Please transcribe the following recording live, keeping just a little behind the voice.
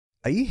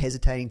Are you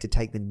hesitating to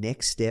take the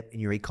next step in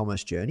your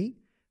e-commerce journey?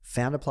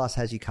 Founder Plus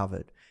has you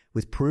covered.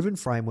 With proven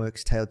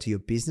frameworks tailored to your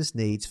business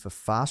needs for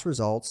fast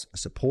results, a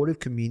supportive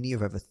community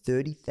of over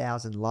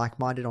 30,000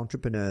 like-minded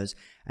entrepreneurs,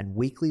 and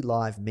weekly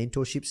live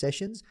mentorship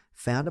sessions,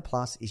 Founder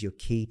Plus is your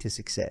key to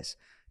success.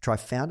 Try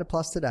Founder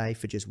Plus today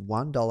for just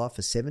 $1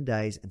 for 7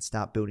 days and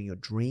start building your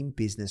dream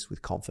business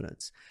with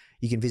confidence.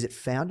 You can visit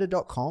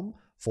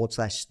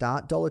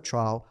founder.com/start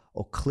 $1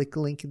 or click the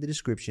link in the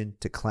description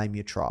to claim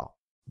your trial.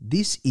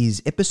 This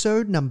is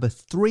episode number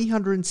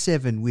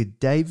 307 with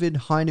David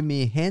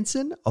Heinemeier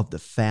Hansson of the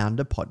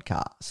Founder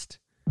Podcast.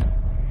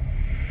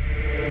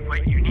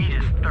 What you need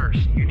is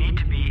thirst. You need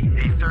to be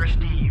a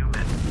thirsty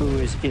human who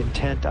is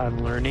intent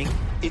on learning.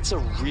 It's a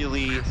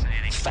really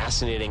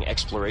fascinating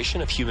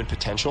exploration of human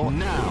potential.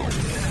 Now.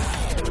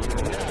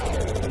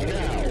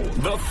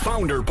 The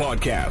Founder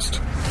Podcast.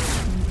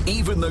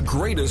 Even the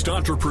greatest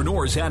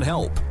entrepreneurs had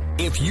help.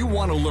 If you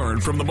want to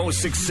learn from the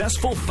most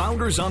successful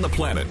founders on the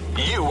planet,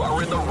 you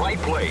are in the right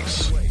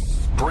place.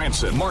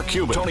 Branson, Mark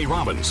Cuban, Tony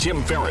Robbins,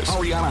 Tim Ferriss,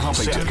 Arianna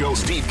Huffington, Seth Godin,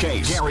 Steve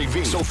Case, Gary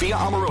Vee, Sophia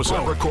Amoruso,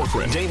 Barbara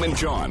Corcoran, Damon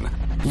John.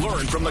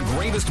 Learn from the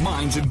greatest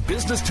minds in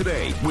business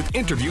today with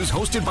interviews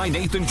hosted by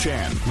Nathan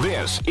Chan.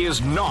 This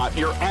is not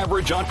your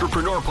average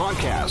entrepreneur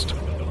podcast.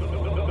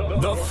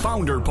 The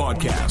Founder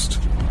Podcast.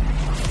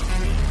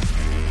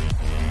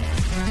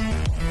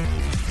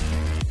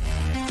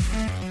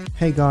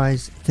 Hey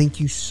guys, thank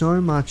you so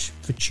much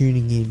for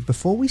tuning in.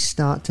 Before we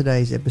start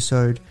today's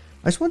episode,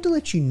 I just want to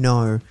let you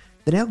know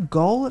that our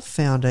goal at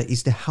Founder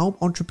is to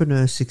help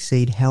entrepreneurs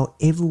succeed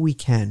however we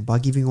can by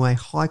giving away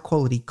high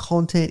quality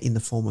content in the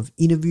form of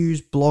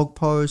interviews, blog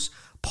posts,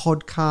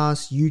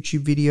 podcasts,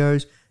 YouTube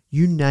videos,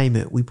 you name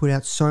it. We put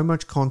out so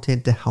much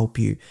content to help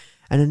you.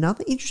 And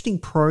another interesting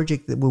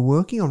project that we're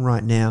working on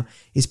right now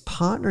is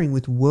partnering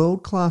with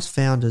world-class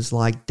founders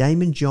like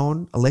Damon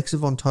John, Alexa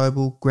Von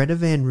Tobel, Greta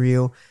Van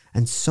Riel,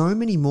 and so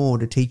many more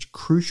to teach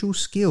crucial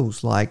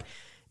skills like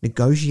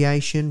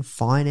negotiation,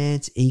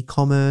 finance,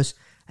 e-commerce,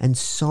 and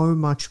so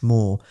much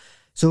more.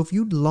 So if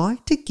you'd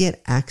like to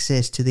get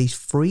access to these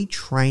free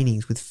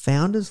trainings with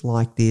founders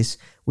like this,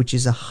 which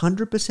is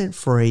 100%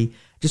 free,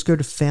 just go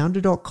to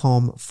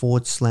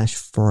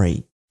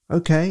founder.com/free.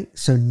 Okay,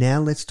 so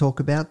now let's talk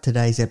about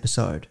today's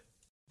episode.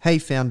 Hey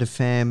Founder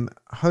fam,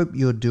 hope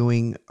you're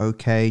doing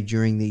okay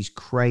during these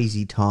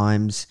crazy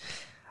times.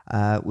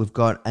 We've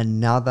got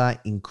another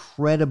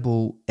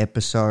incredible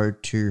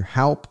episode to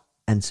help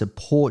and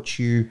support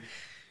you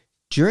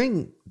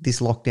during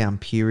this lockdown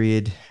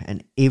period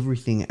and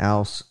everything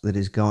else that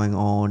is going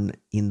on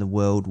in the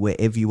world,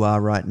 wherever you are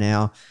right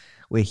now.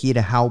 We're here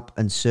to help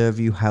and serve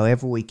you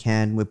however we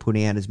can. We're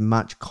putting out as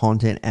much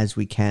content as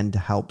we can to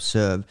help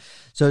serve.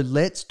 So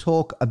let's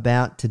talk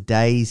about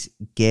today's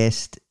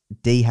guest,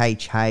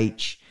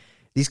 DHH.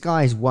 This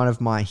guy is one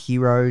of my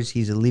heroes.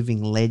 He's a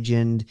living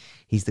legend.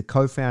 He's the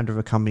co-founder of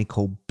a company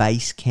called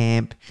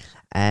Basecamp.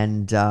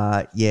 And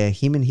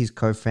him and his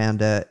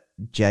co-founder,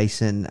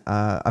 Jason,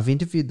 I've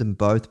interviewed them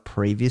both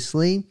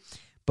previously.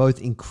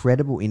 Both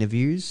incredible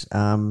interviews.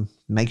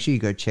 Make sure you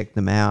go check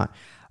them out.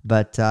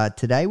 But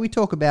today we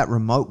talk about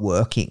remote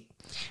working,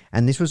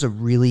 and this was a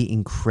really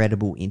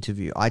incredible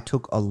interview. I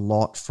took a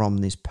lot from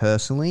this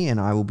personally, and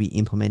I will be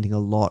implementing a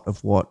lot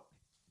of what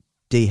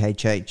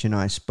DHH and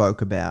I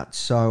spoke about.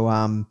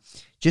 So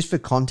just for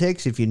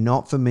context, if you're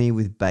not familiar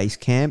with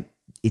Basecamp,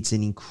 it's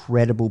an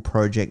incredible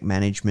project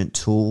management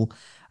tool.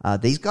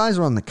 These guys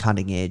are on the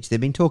cutting edge.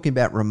 They've been talking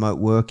about remote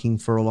working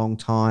for a long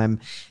time.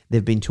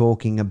 They've been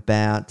talking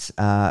about,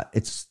 the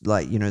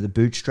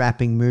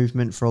bootstrapping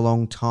movement for a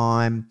long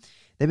time.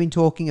 They've been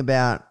talking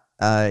about,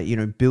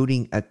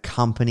 building a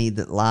company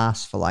that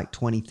lasts for like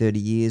 20, 30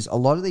 years. A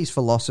lot of these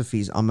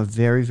philosophies I'm a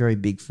very, very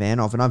big fan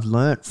of, and I've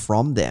learnt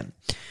from them.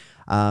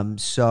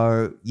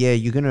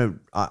 You're gonna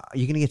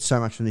get so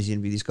much from this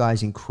interview. This guy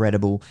is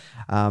incredible.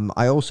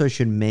 I also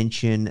should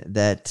mention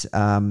that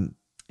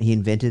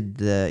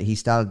he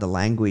started the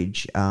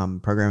language,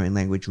 programming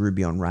language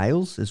Ruby on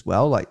Rails as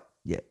well.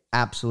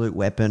 Absolute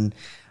weapon.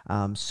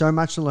 So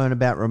much to learn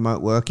about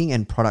remote working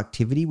and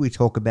productivity. We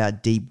talk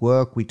about deep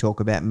work. We talk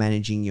about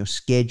managing your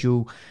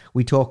schedule.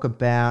 We talk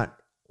about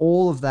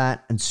all of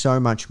that and so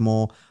much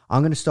more.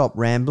 I'm going to stop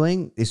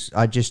rambling.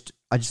 I just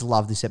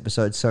love this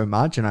episode so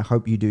much, and I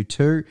hope you do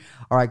too.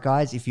 All right,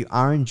 guys, if you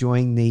are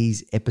enjoying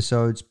these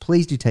episodes,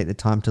 please do take the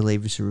time to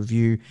leave us a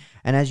review.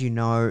 And as you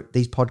know,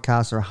 these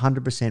podcasts are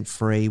 100%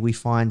 free. We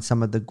find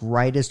some of the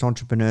greatest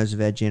entrepreneurs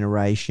of our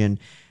generation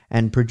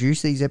and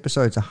produce these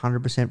episodes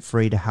 100%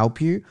 free to help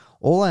you.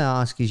 All I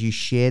ask is you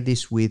share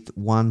this with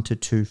 1 to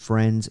 2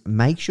 friends.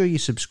 Make sure you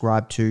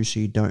subscribe too so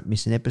you don't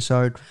miss an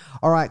episode.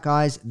 All right,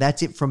 guys,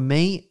 that's it from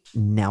me.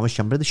 Now let's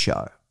jump to the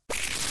show.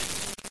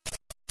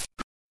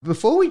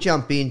 Before we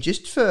jump in,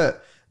 just for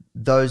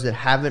those that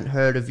haven't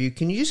heard of you,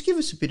 can you just give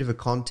us a bit of a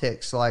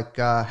context?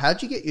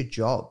 How'd you get your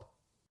job?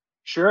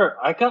 Sure.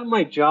 I got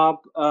my job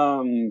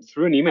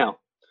through an email.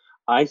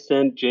 I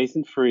sent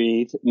Jason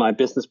Fried, my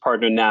business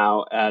partner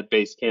now at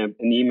Basecamp,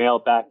 an email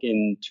back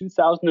in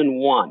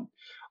 2001,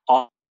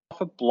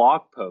 off a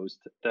blog post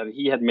that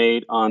he had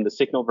made on the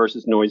Signal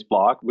versus Noise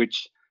blog,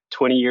 which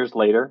 20 years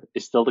later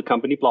is still the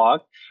company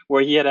blog,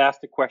 where he had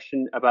asked a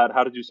question about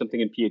how to do something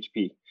in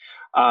PHP.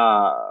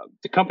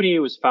 The company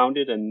was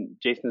founded, and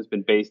Jason has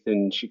been based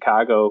in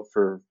Chicago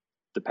for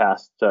the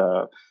past,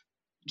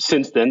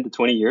 since then, the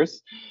 20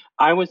 years.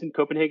 I was in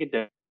Copenhagen,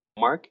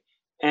 Denmark,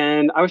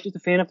 and I was just a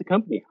fan of the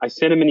company. I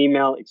sent him an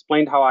email,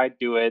 explained how I'd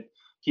do it.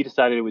 He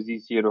decided it was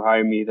easier to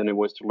hire me than it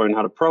was to learn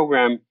how to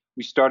program.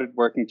 We started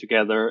working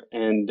together,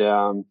 and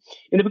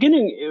in the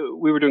beginning,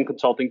 we were doing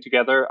consulting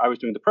together. I was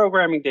doing the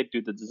programming, they'd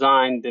do the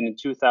design. Then in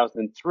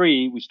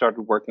 2003, we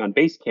started working on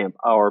Basecamp,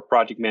 our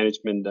project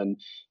management and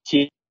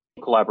team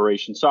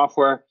collaboration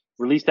software.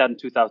 Released that in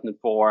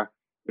 2004.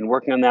 Been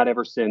working on that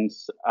ever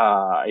since.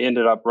 I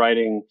ended up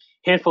writing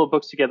a handful of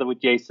books together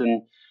with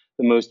Jason.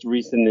 The most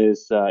recent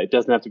is It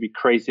Doesn't Have to Be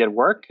Crazy at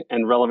Work,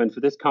 and relevant for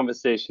this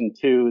conversation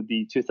too,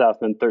 the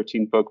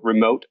 2013 book,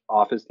 Remote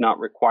Office Not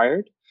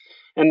Required.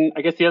 And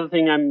I guess the other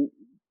thing I'm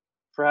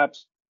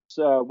perhaps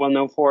well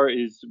known for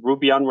is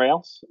Ruby on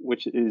Rails,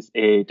 which is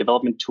a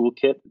development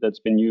toolkit that's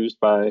been used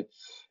by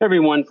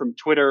everyone from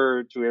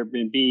Twitter to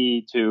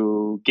Airbnb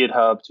to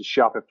GitHub to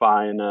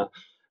Shopify and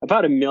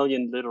about 1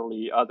 million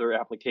literally other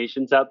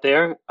applications out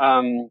there.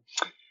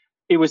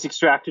 It was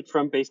extracted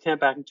from Basecamp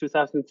back in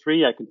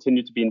 2003. I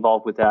continue to be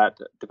involved with that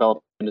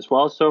development as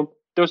well. So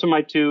those are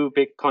my two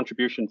big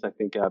contributions, I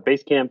think,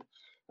 Basecamp,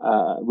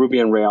 Ruby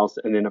on Rails,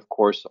 and then, of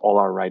course, all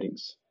our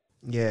writings.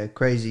 Yeah,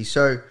 crazy.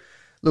 So,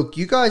 look,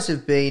 you guys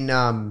have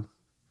been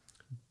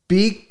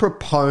big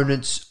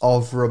proponents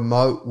of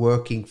remote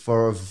working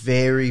for a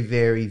very,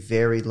 very,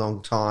 very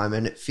long time.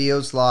 And it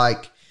feels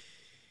like,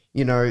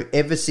 you know,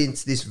 ever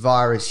since this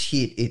virus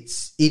hit, it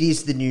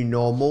is the new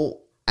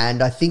normal.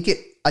 And I think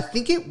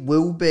it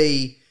will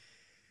be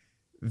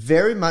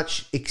very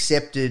much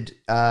accepted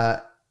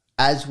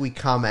as we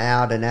come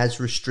out and as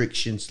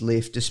restrictions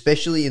lift,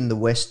 especially in the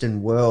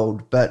Western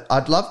world. But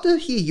I'd love to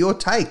hear your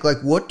take.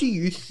 Like, what do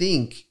you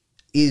think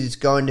is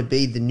going to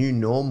be the new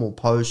normal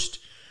post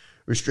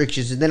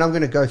restrictions? And then I'm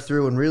going to go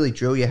through and really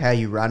drill you how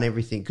you run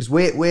everything, because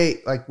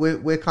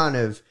we're kind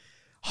of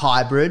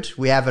hybrid.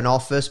 We have an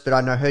office, but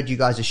I heard you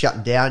guys are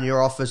shutting down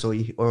your office, or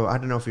I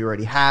don't know if you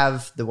already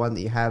have the one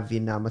that you have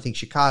in I think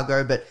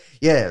Chicago. But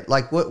yeah,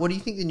 like what do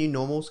you think the new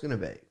normal is going to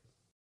be?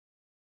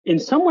 In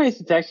some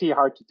ways, it's actually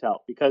hard to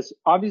tell, because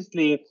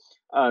obviously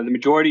the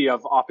majority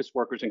of office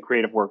workers and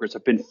creative workers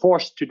have been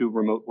forced to do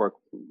remote work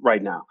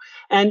right now.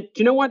 And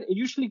you know what? It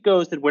usually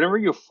goes that whenever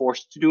you're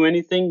forced to do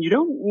anything, you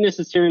don't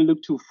necessarily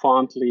look too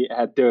fondly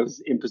at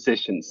those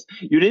impositions.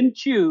 You didn't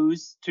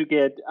choose to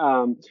get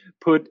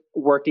put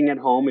working at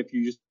home if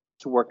you used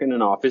to work in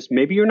an office.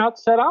 Maybe you're not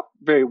set up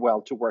very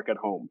well to work at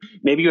home.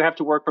 Maybe you have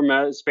to work from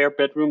a spare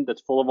bedroom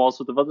that's full of all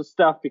sorts of other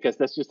stuff, because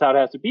that's just how it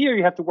has to be. Or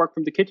you have to work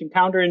from the kitchen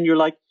counter and you're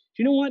like,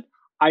 you know what?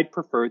 I'd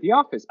prefer the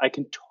office. I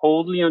can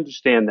totally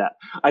understand that.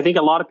 I think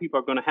a lot of people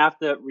are going to have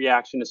the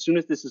reaction as soon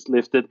as this is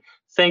lifted.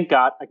 Thank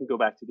God I can go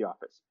back to the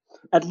office.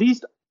 At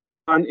least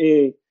on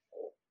a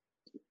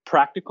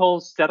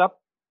practical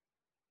setup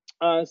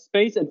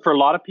space, and for a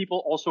lot of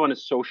people also on a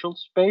social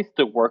space.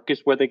 The work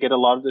is where they get a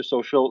lot of their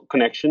social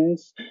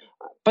connections.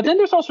 But then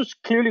there's also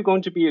clearly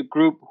going to be a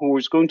group who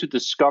is going to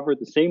discover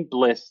the same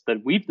bliss that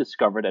we've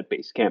discovered at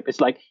Basecamp. It's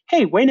like,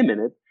 hey, wait a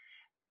minute.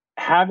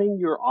 Having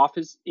your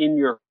office in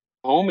your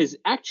home is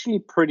actually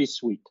pretty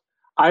sweet.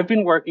 I've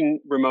been working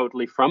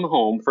remotely from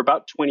home for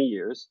about 20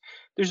 years.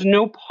 There's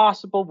no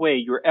possible way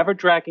you're ever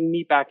dragging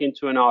me back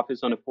into an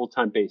office on a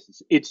full-time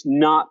basis. It's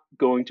not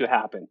going to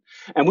happen.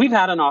 And we've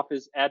had an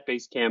office at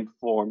Basecamp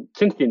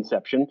since the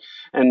inception.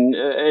 And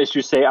as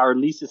you say, our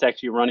lease is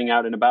actually running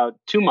out in about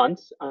 2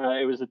 months.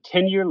 It was a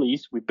 10-year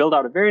lease. We built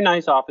out a very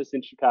nice office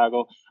in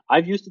Chicago.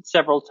 I've used it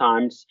several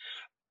times.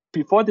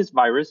 Before this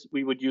virus,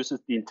 we would use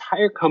the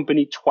entire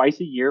company twice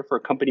a year for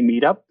a company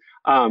meetup.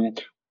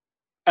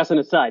 As an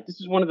aside,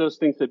 this is one of those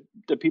things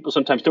that people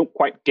sometimes don't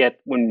quite get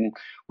when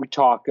we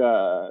talk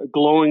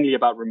glowingly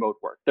about remote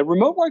work. The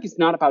remote work is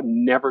not about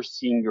never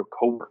seeing your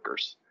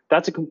coworkers.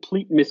 That's a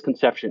complete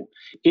misconception.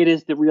 It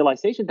is the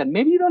realization that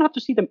maybe you don't have to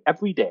see them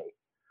every day.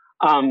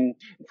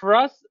 For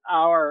us,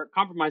 our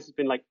compromise has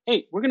been like,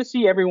 hey, we're going to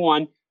see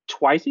everyone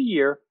twice a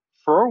year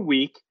for a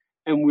week.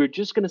 And we're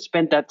just going to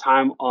spend that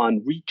time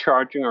on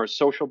recharging our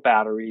social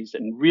batteries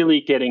and really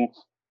getting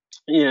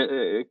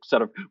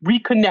sort of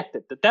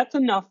reconnected. That's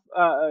enough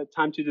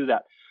time to do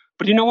that.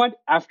 But you know what?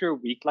 After a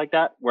week like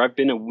that, where I've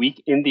been a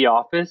week in the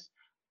office,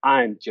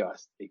 I'm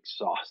just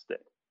exhausted,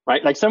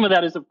 right? Like some of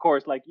that is, of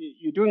course, like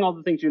you're doing all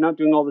the things you're not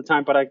doing all the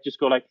time. But I just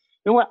go like,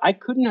 you know what? I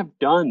couldn't have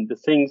done the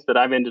things that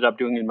I've ended up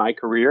doing in my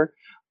career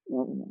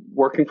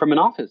working from an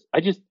office.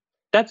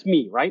 That's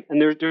me, right? And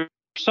there's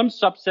some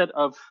subset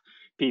of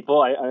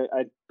people,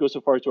 I go so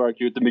far as to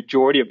argue the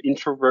majority of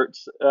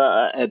introverts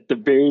at the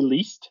very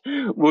least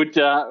would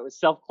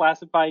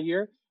self-classify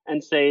here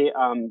and say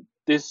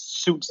this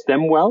suits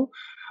them well.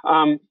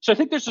 So I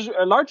think there's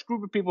a large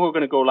group of people who are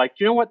going to go like,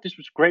 you know what, this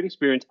was a great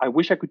experience. I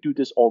wish I could do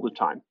this all the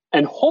time.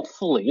 And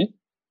hopefully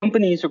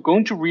companies are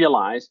going to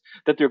realize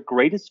that their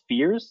greatest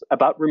fears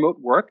about remote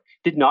work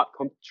did not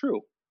come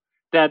true.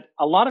 That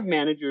a lot of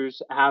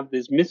managers have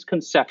this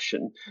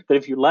misconception that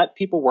if you let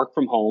people work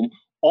from home,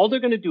 all they're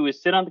going to do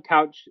is sit on the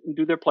couch and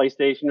do their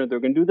PlayStation, or they're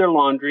going to do their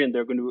laundry, and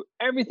they're going to do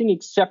everything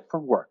except for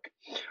work,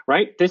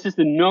 right? This is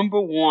the number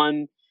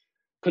one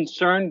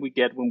concern we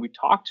get when we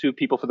talk to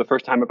people for the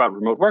first time about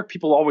remote work.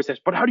 People always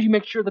ask, but how do you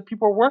make sure that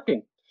people are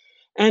working?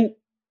 And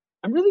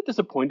I'm really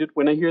disappointed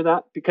when I hear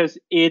that, because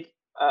it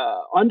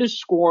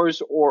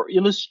underscores or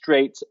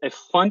illustrates a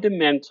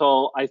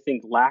fundamental, I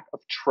think, lack of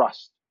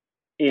trust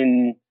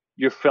in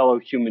your fellow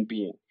human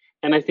being.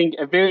 And I think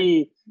a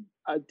very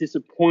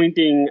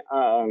disappointing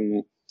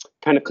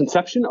kind of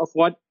conception of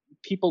what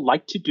people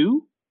like to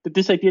do, that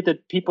this idea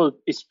that people,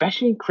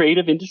 especially in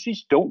creative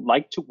industries, don't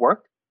like to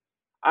work.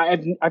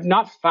 I've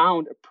not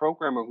found a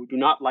programmer who do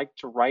not like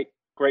to write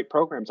great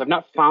programs. I've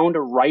not found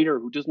a writer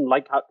who doesn't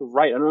like how to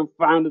write. I've not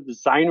found a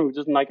designer who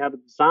doesn't like how to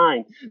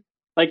design.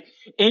 Like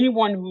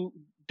anyone who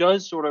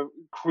does sort of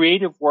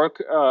creative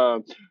work,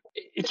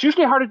 it's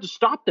usually harder to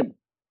stop them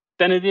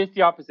than it is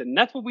the opposite. And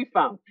that's what we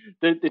found.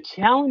 The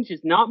challenge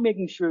is not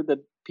making sure that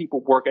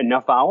people work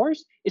enough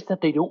hours, it's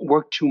that they don't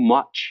work too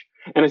much.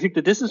 And I think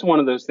that this is one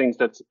of those things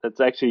that's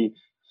actually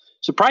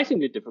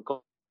surprisingly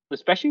difficult,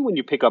 especially when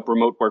you pick up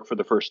remote work for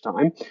the first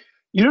time.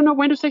 You don't know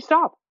when to say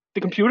stop.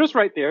 The computer's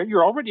right there.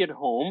 You're already at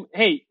home.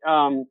 Hey,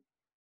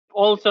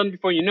 all of a sudden,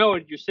 before you know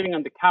it, you're sitting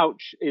on the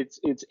couch. It's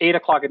 8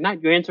 o'clock at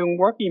night. You're answering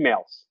work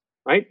emails,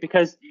 right?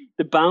 Because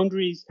the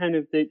boundaries kind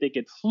of, they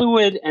get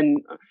fluid. And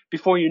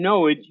before you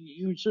know it,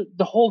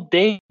 the whole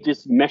day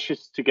just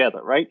meshes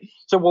together, right?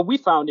 So what we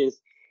found is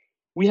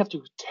we have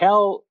to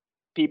tell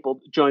people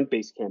to join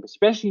Basecamp,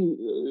 especially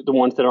the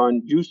ones that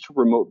aren't used to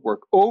remote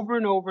work, over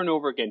and over and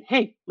over again.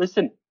 Hey,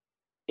 listen,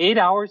 8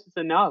 hours is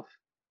enough.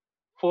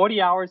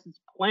 40 hours is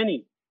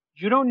plenty.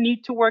 You don't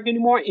need to work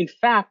anymore. In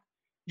fact,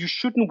 you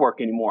shouldn't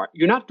work anymore.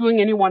 You're not doing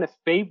anyone a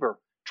favor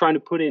trying to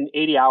put in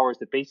 80 hours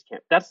at Basecamp.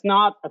 That's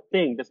not a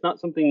thing. That's not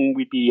something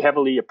we'd be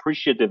heavily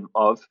appreciative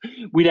of.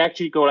 We'd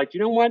actually go like, you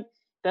know what?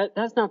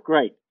 That's not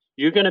great.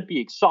 You're going to be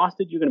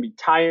exhausted. You're going to be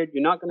tired.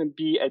 You're not going to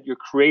be at your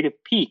creative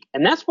peak.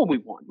 And that's what we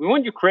want. We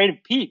want your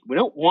creative peak. We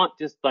don't want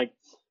just like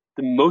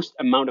the most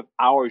amount of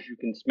hours you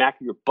can smack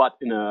your butt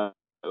in a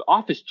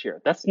office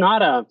chair. That's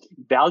not a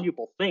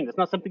valuable thing. That's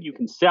not something you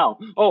can sell.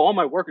 Oh, all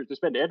my workers, they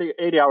spend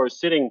 80 hours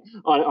sitting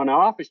on an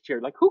office chair.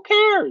 Like, who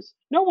cares?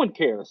 No one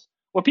cares.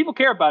 What people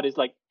care about is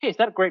like, hey, is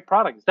that a great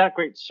product? Is that a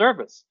great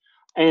service?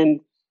 And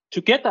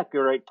to get that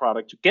great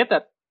product, to get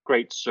that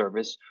great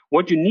service,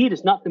 what you need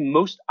is not the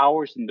most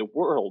hours in the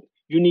world.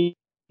 You need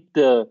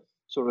the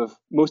sort of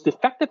most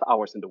effective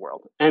hours in the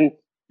world. And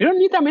you don't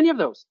need that many of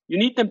those. You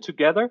need them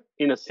together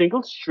in a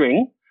single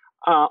string.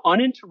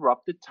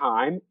 Uninterrupted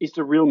time is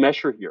the real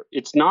measure here.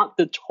 It's not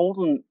the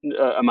total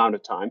amount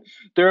of time.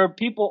 There are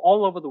people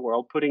all over the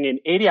world putting in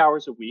 80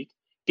 hours a week,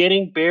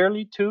 getting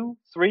barely 2,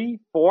 3,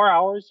 4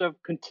 hours of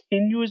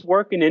continuous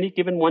work in any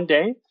given one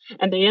day,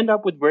 and they end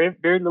up with very,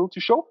 very little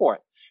to show for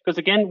it. Because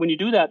again, when you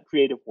do that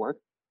creative work,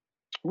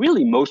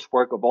 really most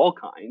work of all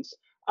kinds,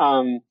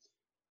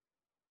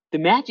 the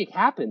magic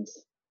happens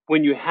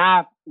when you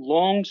have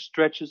long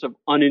stretches of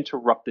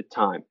uninterrupted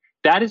time.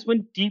 That is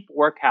when deep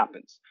work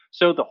happens.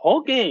 So the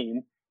whole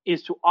game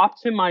is to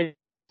optimize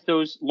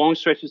those long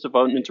stretches of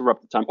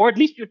uninterrupted time, or at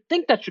least you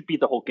think that should be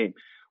the whole game.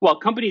 Well,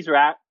 companies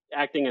are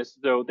acting as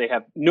though they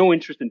have no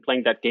interest in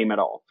playing that game at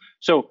all.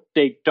 So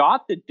they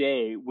dot the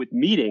day with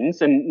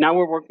meetings, and now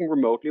we're working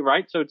remotely,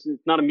 right? So it's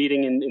not a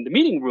meeting in the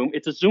meeting room.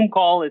 It's a Zoom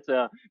call. It's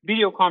a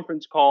video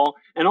conference call.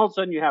 And all of a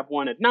sudden you have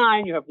one at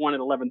 9, you have one at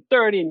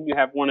 11:30, and you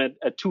have one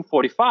at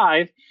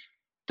 2:45.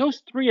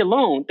 Those three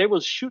alone, they will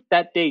shoot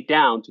that day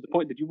down to the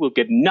point that you will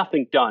get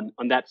nothing done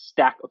on that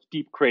stack of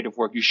deep creative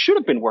work you should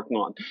have been working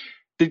on.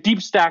 The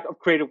deep stack of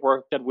creative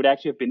work that would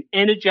actually have been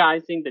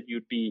energizing, that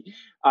you'd be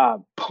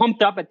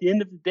pumped up at the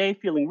end of the day,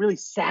 feeling really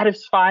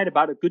satisfied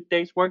about a good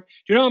day's work.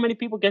 Do you know how many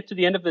people get to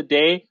the end of the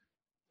day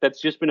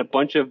that's just been a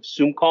bunch of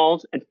Zoom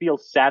calls and feel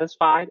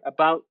satisfied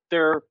about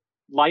their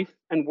life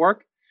and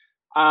work?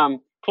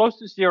 Close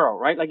to zero,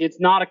 right? Like it's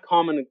not a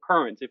common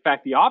occurrence. In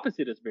fact, the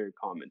opposite is very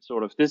common.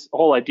 Sort of this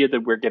whole idea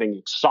that we're getting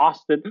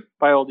exhausted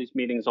by all these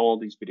meetings, all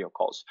these video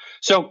calls.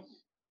 So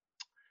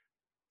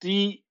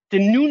the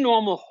new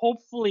normal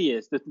hopefully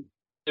is that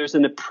there's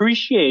an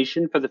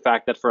appreciation for the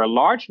fact that for a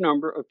large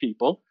number of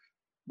people,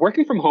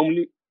 working from home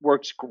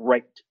works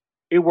great.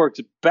 It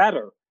works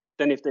better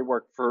than if they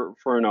work for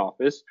an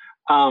office.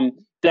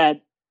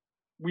 That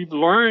we've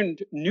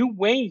learned new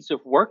ways of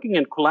working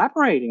and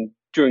collaborating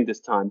during this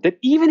time, that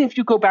even if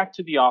you go back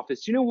to the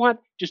office, you know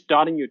what? Just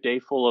dotting your day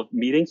full of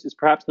meetings is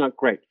perhaps not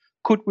great.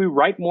 Could we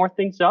write more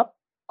things up?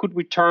 Could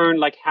we turn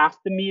like half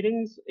the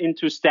meetings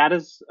into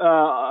status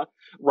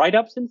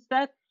write-ups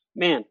instead?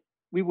 Man,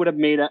 we would have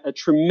made a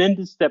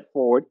tremendous step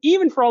forward,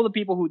 even for all the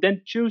people who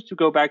then choose to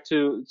go back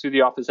to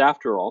the office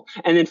after all.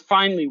 And then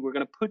finally, we're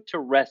going to put to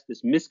rest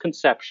this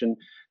misconception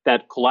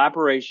that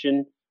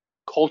collaboration,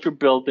 culture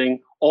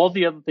building, all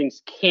the other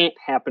things can't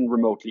happen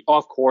remotely.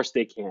 Of course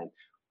they can.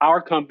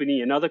 our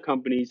company and other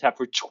companies have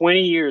for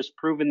 20 years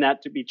proven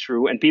that to be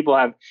true, and people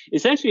have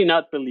essentially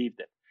not believed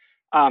it.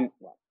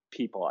 Well,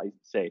 people, I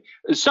say,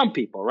 some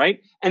people,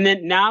 right? And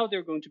then now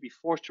they're going to be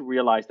forced to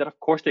realize that, of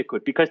course, they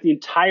could, because the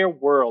entire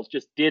world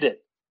just did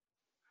it.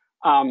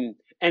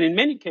 And in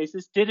many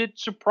cases did it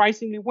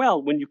surprisingly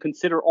well when you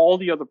consider all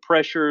the other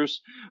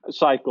pressures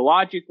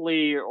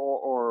psychologically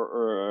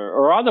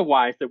or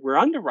otherwise that we're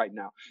under right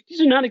now. These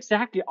are not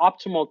exactly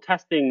optimal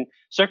testing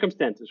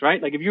circumstances,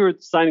 right? Like if you were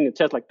signing a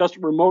test, like does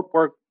remote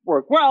work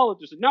well or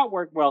does it not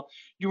work well?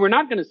 You were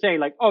not going to say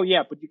like, oh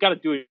yeah, but you got to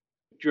do it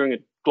during a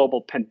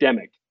global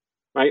pandemic,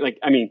 right? Like,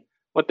 I mean,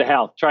 what the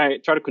hell? Try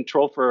to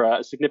control for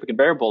a significant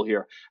variable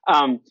here.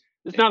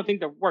 It's not a thing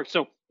that works.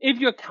 So if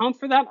you account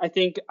for that, I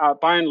think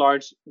by and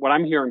large, what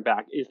I'm hearing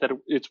back is that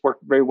it's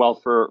worked very well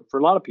for a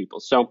lot of people.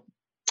 So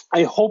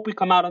I hope we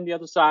come out on the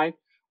other side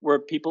where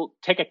people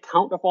take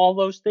account of all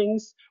those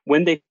things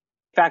when they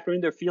factor in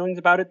their feelings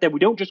about it, that we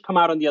don't just come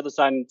out on the other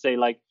side and say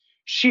like,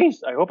 "Jeez,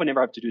 I hope I never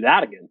have to do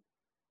that again."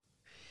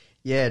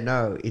 Yeah,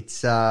 no,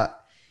 it's going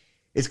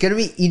to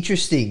be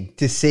interesting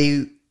to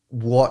see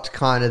what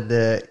kind of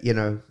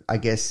I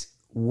guess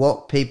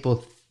what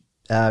people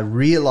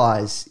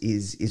realize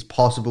is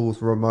possible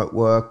with remote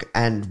work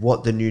and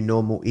what the new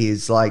normal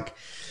is. Like,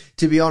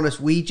 to be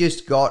honest, we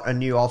just got a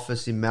new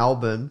office in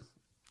Melbourne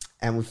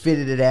and we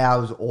fitted it out.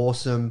 It was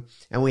awesome.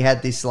 And we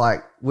had this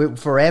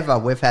forever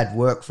we've had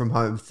work from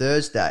home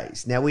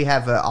Thursdays. Now we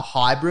have a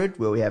hybrid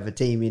where we have a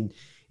team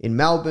in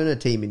Melbourne, a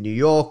team in New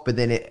York, but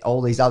then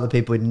all these other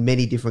people in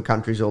many different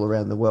countries all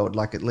around the world,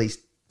 like at least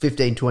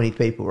 15, 20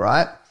 people,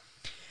 right?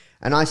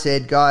 And I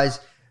said, guys,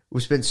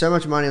 we've spent so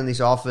much money on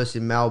this office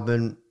in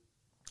Melbourne.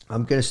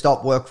 I'm going to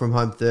stop work from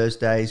home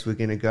Thursdays. We're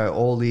going to go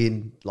all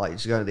in, like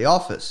just go to the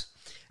office.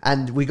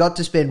 And we got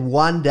to spend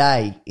one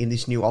day in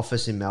this new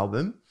office in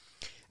Melbourne.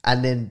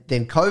 And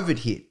then COVID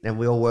hit and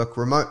we all work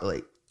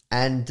remotely.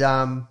 And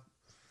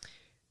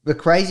the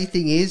crazy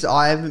thing is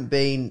I haven't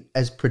been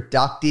as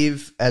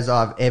productive as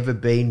I've ever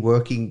been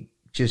working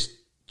just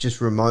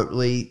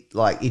remotely.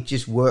 Like it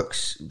just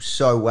works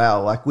so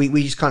well. Like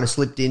we just kind of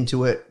slipped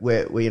into it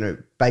where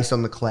based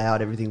on the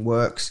cloud, everything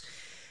works.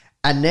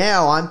 And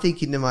now I'm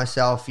thinking to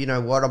myself, you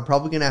know what, I'm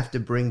probably going to have to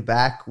bring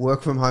back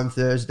work from home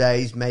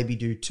Thursdays, maybe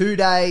do 2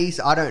 days.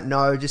 I don't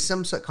know, just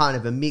some sort kind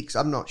of a mix.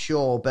 I'm not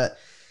sure. But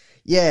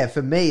yeah,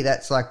 for me,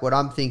 that's like what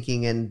I'm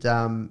thinking. And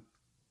I'm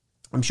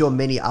sure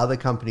many other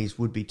companies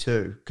would be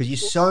too, because you're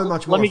so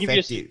much more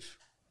effective.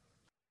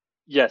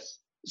 Yes.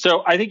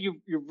 So I think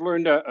you've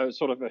learned a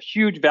sort of a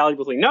huge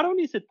valuable thing. Not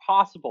only is it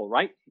possible,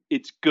 right?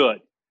 It's good.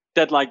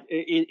 That like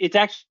it's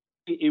actually,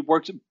 it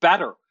works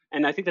better.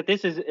 And I think that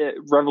this is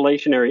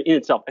revelationary in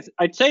itself.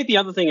 I'd say the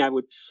other thing I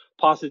would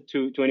posit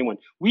to anyone,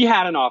 we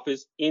had an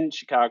office in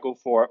Chicago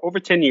for over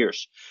 10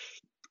 years.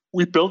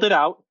 We built it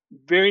out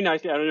very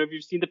nicely. I don't know if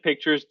you've seen the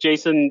pictures.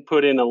 Jason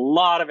put in a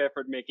lot of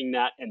effort making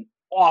that an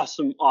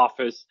awesome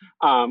office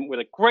with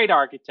a great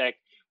architect.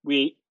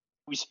 We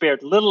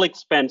spared little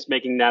expense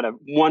making that a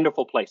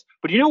wonderful place.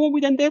 But you know what we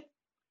then did?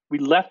 We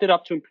left it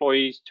up to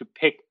employees to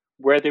pick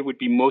where they would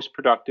be most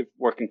productive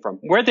working from,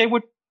 where they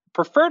would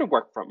prefer to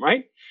work from,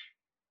 right?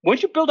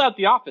 Once you build out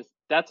the office,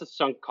 that's a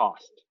sunk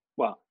cost.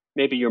 Well,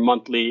 maybe your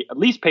monthly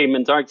lease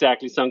payments are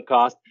exactly sunk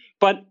cost,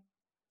 but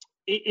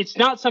it's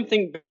not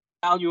something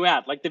value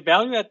add. Like the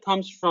value add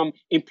comes from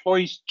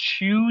employees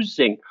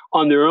choosing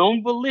on their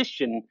own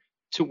volition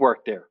to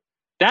work there.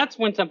 That's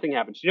when something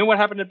happens. You know what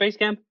happened at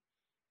Basecamp?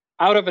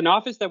 Out of an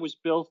office that was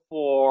built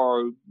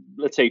for,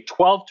 let's say,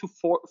 12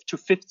 to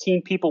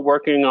 15 people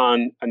working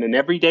on an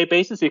everyday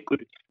basis, it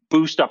could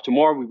boost up to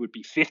more. We would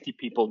be 50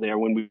 people there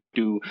when we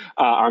do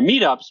our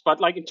meetups. But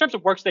like in terms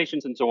of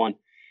workstations and so on,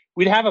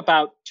 we'd have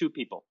about 2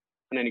 people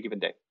on any given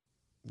day.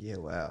 Yeah,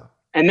 wow.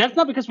 And that's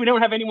not because we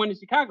don't have anyone in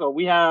Chicago.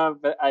 We have,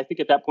 I think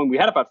at that point, we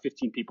had about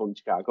 15 people in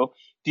Chicago.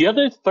 The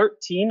other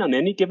 13 on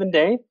any given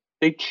day,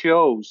 they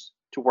chose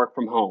to work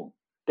from home.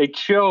 They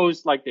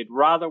chose like they'd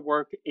rather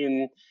work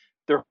in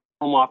their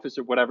home office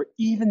or whatever,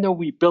 even though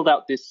we built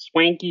out this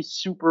swanky,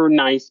 super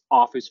nice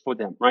office for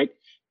them, right?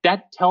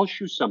 That tells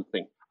you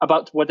something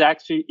about what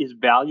actually is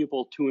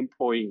valuable to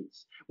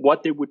employees,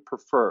 what they would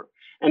prefer.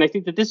 And I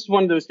think that this is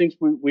one of those things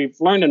we've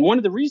learned. And one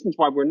of the reasons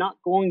why we're not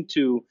going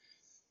to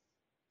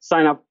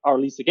sign up our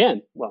lease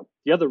again. Well,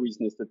 the other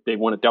reason is that they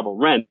want to double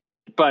rent.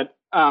 But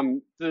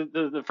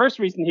the first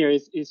reason here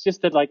is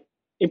just that like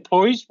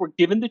employees were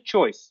given the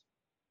choice.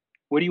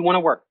 Where do you want to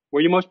work? Where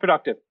are you most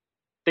productive?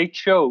 They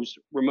chose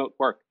remote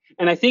work.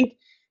 And I think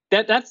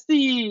that's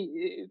the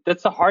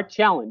hard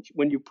challenge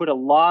when you put a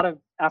lot of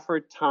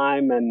effort,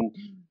 time, and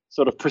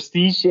sort of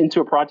prestige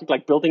into a project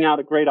like building out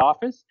a great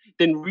office,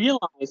 then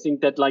realizing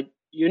that like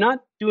you're not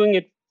doing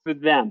it for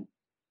them.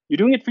 You're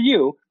doing it for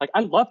you. Like I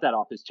love that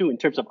office too, in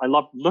terms of I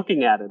love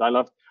looking at it.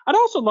 I'd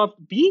also love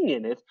being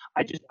in it.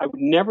 I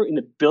would never in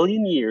a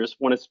billion years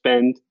want to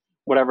spend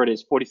whatever it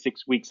is,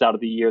 46 weeks out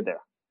of the year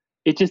there.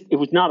 It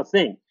was not a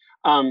thing.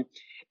 And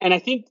I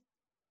think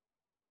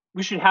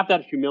we should have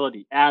that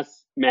humility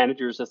as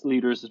managers, as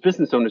leaders, as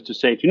business owners to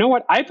say, you know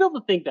what? I built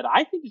a thing that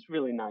I think is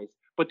really nice,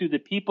 but do the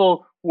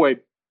people who I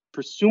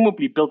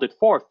presumably built it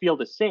for feel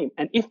the same?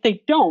 And if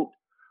they don't,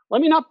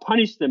 let me not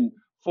punish them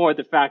for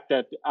the fact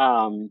that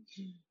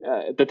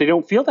that they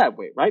don't feel that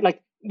way, right?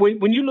 Like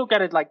when you look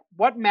at it, like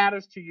what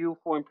matters to you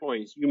for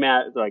employees? You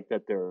matter like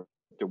that they're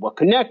well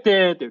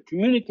connected, they're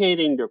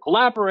communicating, they're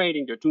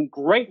collaborating, they're doing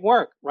great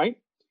work, right?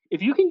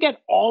 If you can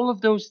get all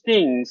of those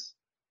things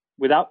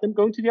without them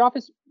going to the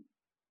office,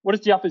 what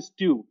does the office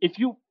do? If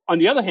you, on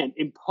the other hand,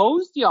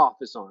 impose the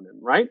office on them,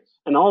 right?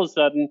 And all of a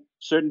sudden,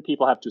 certain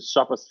people have to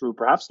suffer through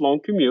perhaps long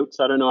commutes.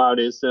 I don't know how it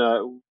is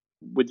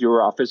with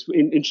your office.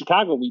 In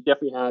Chicago, we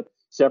definitely had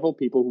several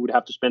people who would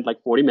have to spend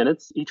like 40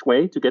 minutes each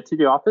way to get to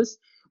the office.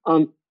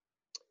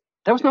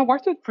 That was not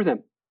worth it for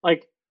them.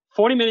 Like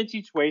 40 minutes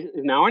each way,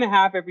 an hour and a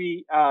half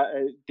every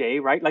day,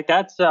 right? Like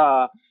that's,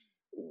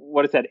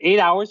 what is that, 8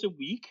 hours a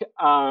week?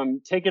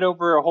 Take it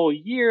over a whole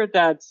year,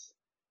 that's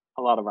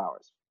a lot of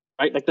hours,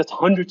 right? Like that's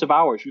hundreds of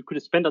hours. You could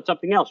have spent on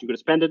something else. You could have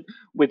spent it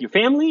with your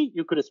family.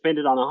 You could have spent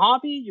it on a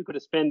hobby. You could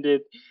have spent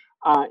it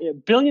a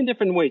billion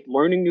different ways,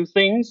 learning new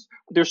things.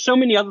 There's so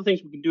many other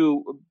things we can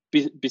do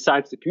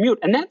besides the commute.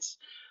 And that's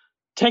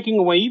taking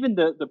away even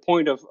the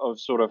point of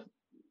sort of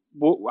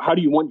how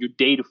do you want your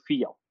day to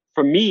feel?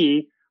 For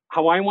me,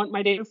 how I want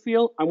my day to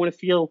feel, I want to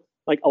feel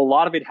like a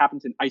lot of it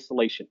happens in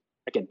isolation.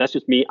 Again, that's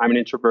just me. I'm an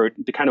introvert.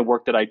 The kind of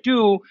work that I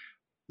do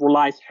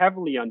relies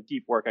heavily on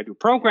deep work. I do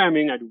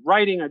programming, I do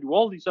writing, I do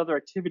all these other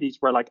activities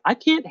where like I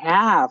can't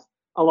have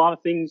a lot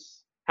of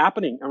things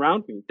happening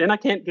around me. Then I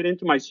can't get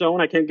into my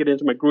zone. I can't get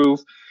into my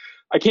groove.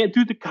 I can't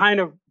do the kind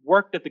of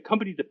work that the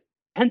company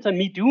depends on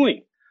me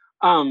doing.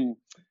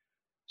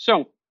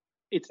 So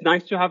it's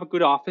nice to have a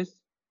good office.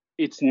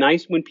 It's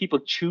nice when people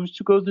choose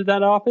to go to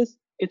that office.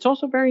 It's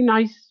also very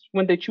nice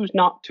when they choose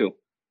not to.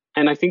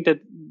 And I think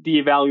that the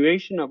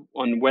evaluation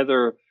on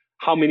whether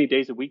how many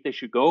days a week they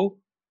should go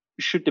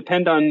should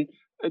depend on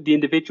the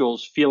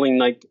individuals feeling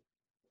like,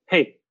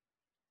 hey,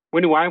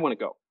 when do I want to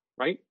go,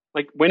 right?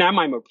 Like, when am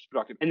I most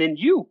productive? And then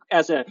you,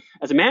 as a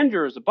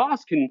manager, as a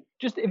boss, can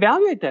just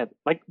evaluate that.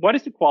 Like, what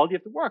is the quality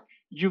of the work?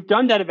 You've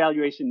done that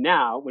evaluation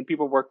now when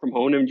people work from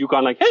home and you've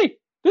gone like, hey,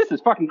 this is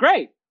fucking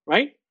great,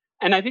 right?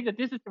 And I think that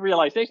this is the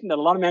realization that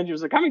a lot of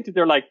managers are coming to.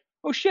 They're like,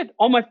 oh shit,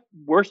 all my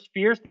worst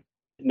fears did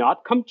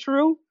not come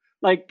true.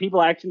 Like,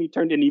 people actually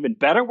turned in even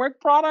better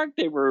work product.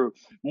 They were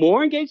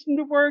more engaged in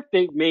the work.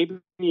 They maybe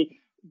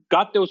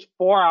got those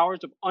 4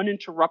 hours of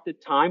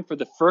uninterrupted time for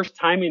the first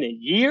time in a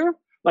year.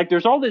 Like,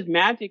 there's all this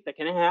magic that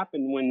can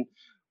happen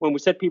when we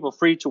set people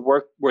free to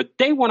work where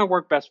they want to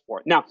work best for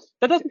it. Now,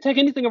 that doesn't take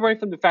anything away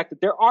from the fact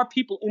that there are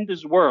people in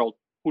this world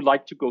who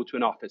like to go to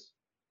an office.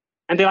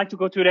 And they like to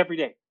go to it every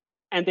day.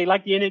 And they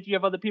like the energy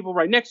of other people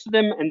right next to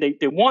them. And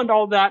they want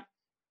all that.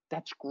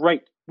 That's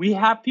great. We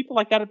have people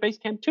like that at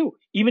Basecamp too.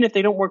 Even if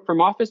they don't work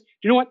from office,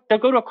 you know what? They'll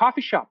go to a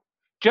coffee shop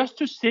just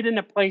to sit in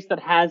a place that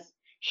has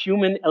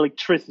human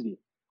electricity.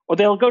 Or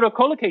they'll go to a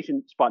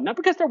co-location spot, not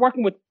because they're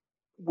working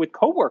with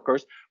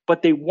coworkers,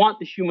 but they want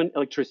the human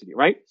electricity,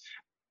 right?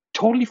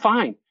 Totally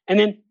fine. And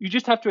then you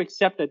just have to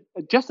accept that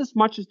just as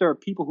much as there are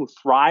people who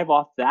thrive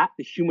off that,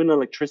 the human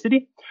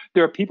electricity,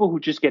 there are people who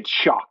just get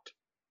shocked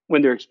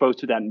when they're exposed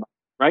to that,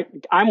 right?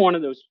 I'm one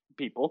of those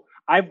people.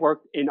 I've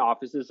worked in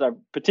offices. I've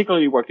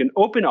particularly worked in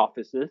open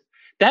offices.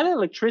 That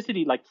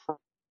electricity like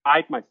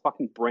fried my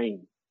fucking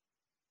brain.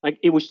 Like,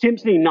 it was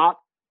simply not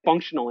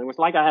functional. It was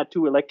like I had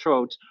two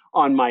electrodes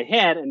on my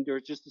head and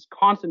there's just this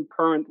constant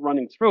current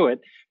running through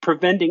it,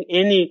 preventing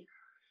any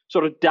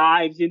sort of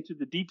dives into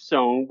the deep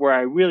zone where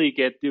I really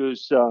get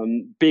those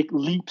big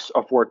leaps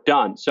of work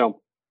done.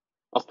 So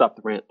I'll stop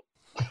the rant.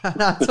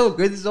 No, it's all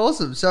good. It's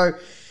awesome. So,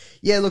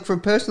 yeah, look, from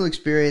personal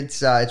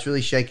experience, it's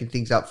really shaken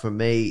things up for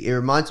me. It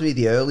reminds me of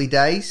the early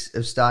days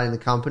of starting the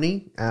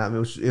company. It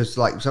was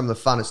like some of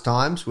the funnest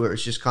times where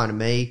it's just kind of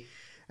me.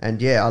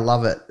 And, yeah, I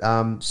love it.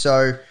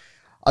 So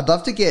I'd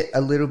love to get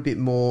a little bit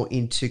more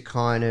into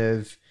kind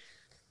of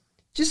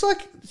just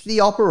like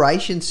the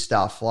operation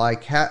stuff,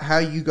 like how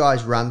you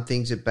guys run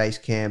things at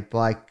Basecamp.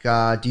 Like,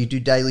 do you do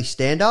daily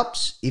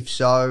stand-ups? If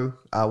so,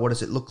 what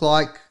does it look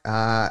like?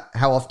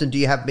 How often do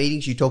you have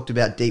meetings? You talked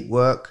about deep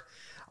work.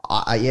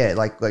 Yeah,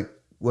 like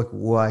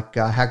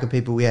how can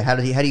people? Yeah, how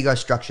do you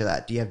guys structure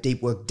that? Do you have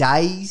deep work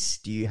days?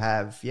 Do you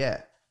have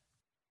Yeah,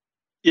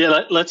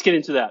 let's get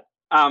into that.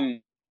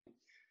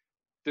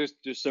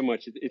 There's so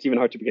much. It's even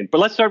hard to begin. But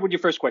let's start with your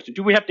first question.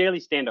 Do we have daily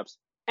stand-ups?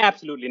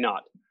 Absolutely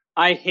not.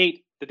 I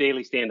hate the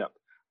daily stand-up.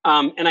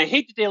 And I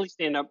hate the daily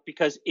stand-up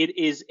because it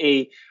is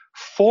a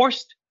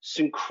forced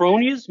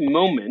synchronous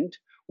moment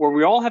where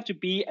we all have to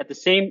be at the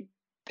same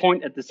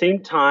point at the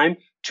same time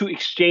to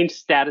exchange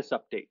status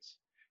updates.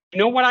 You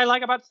know what I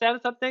like about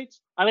status updates?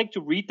 I like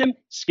to read them,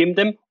 skim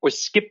them, or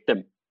skip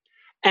them.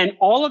 And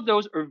all of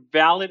those are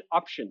valid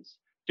options.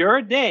 There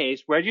are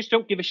days where I just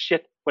don't give a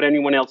shit what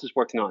anyone else is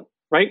working on,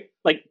 right?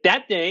 Like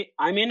that day,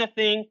 I'm in a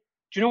thing.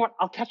 Do you know what?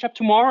 I'll catch up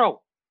tomorrow.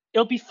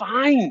 It'll be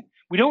fine.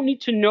 We don't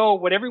need to know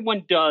what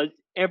everyone does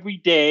every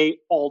day,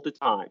 all the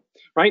time,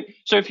 right?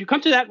 So if you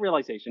come to that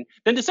realization,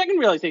 then the second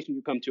realization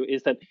you come to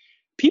is that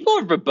people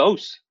are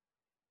verbose.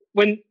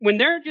 When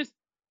they're just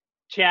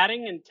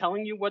chatting and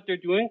telling you what they're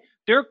doing,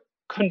 they're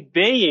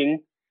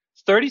conveying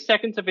 30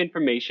 seconds of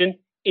information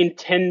in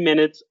 10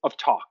 minutes of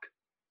talk.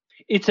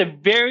 It's a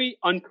very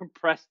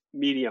uncompressed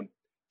medium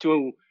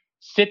to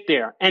sit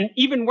there. And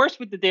even worse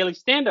with the daily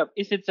stand-up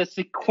is it's a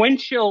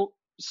sequential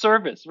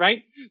service,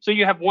 right? So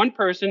you have one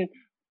person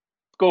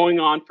going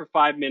on for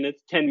 5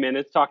 minutes, 10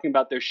 minutes, talking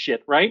about their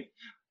shit, right?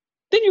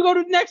 Then you go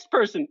to the next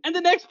person and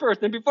the next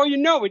person. And before you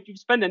know it, you've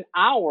spent an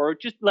hour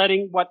just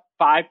letting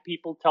 5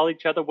 people tell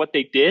each other what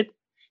they did.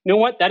 You know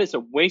what? That is a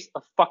waste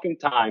of fucking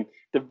time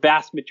the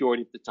vast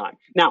majority of the time.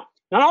 Now,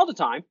 not all the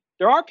time.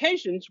 There are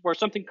occasions where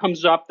something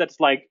comes up that's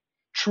like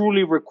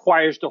truly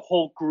requires the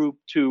whole group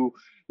to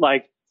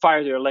like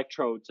fire their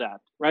electrodes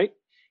at, right?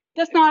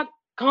 That's not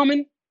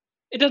common.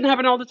 It doesn't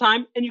happen all the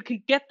time. And you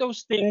can get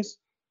those things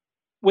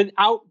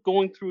without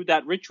going through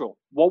that ritual.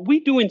 What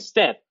we do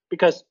instead,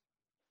 because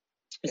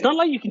it's not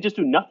like you can just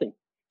do nothing.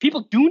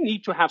 People do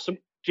need to have some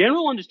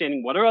general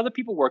understanding. What are other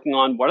people working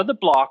on? What are the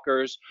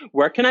blockers?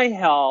 Where can I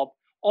help?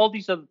 All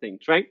these other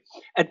things, right?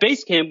 At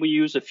Basecamp, we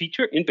use a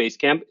feature in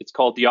Basecamp. It's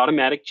called the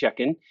automatic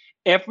check-in.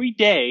 Every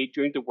day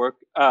during the work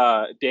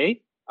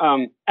day,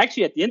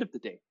 actually at the end of the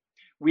day,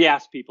 we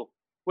ask people,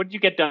 what did you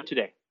get done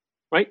today,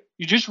 right?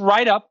 You just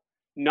write up,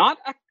 not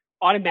an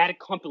automatic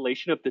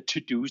compilation of the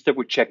to-dos that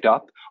were checked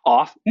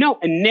off. No,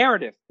 a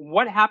narrative.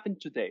 What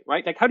happened today,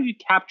 right? Like, how do you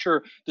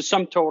capture the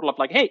sum total of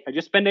like, hey, I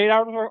just spent 8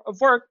 hours of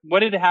work.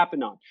 What did it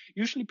happen on?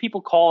 Usually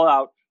people call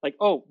out like,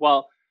 oh,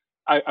 well,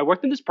 I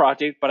worked on this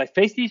project, but I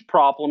faced these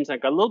problems. I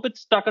got a little bit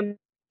stuck on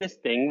this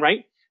thing,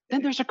 right?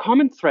 Then there's a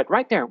common thread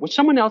right there, which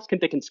someone else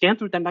they can scan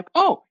through them like,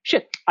 oh,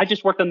 shit, I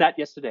just worked on that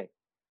yesterday.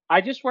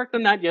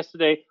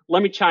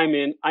 Let me chime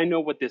in. I know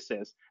what this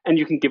is. And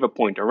you can give a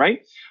pointer, right?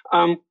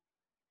 And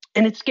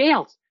it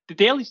scales. The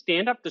daily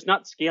stand-up does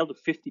not scale to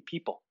 50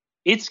 people.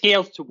 It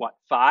scales to what?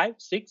 5,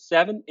 6,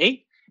 7,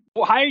 8?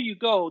 The higher you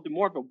go, the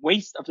more of a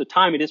waste of the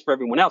time it is for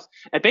everyone else.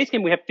 At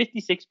Basecamp, we have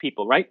 56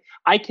 people, right?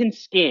 I can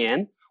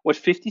scan what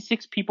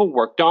 56 people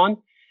worked on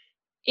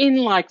in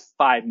like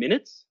 5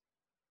 minutes.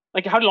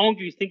 Like, how long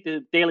do you think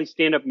the daily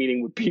stand-up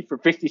meeting would be for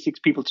 56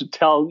 people to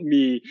tell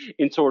me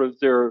in sort of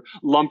their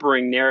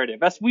lumbering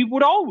narrative, as we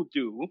would all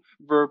do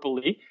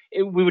verbally?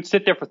 We would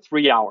sit there for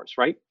 3 hours,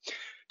 right?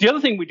 The other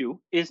thing we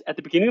do is at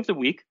the beginning of the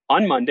week,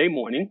 on Monday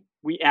morning,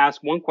 we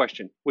ask one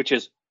question, which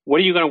is, what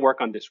are you going to work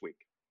on this week?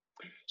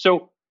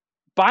 So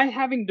by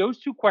having those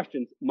two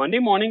questions, Monday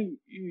morning,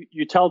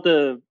 you tell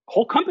the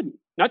whole company,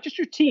 not just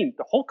your team,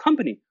 the whole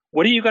company,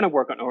 what are you going to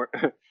work on? Or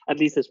at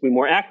least as we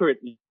more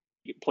accurately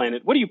plan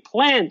it, what do you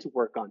plan to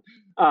work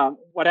on?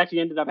 What actually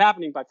ended up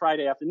happening by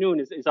Friday afternoon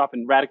is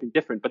often radically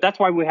different. But that's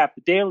why we have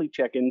the daily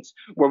check-ins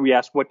where we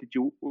ask, what did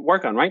you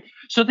work on, right?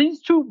 So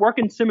these two work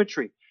in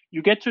symmetry.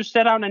 You get to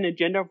set out an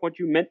agenda of what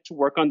you meant to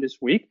work on this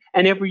week.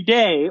 And every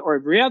day or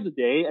every other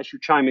day, as you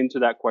chime into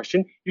that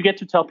question, you get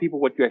to tell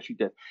people what you actually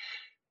did.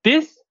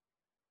 This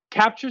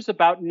captures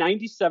about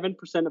 97%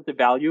 of the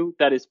value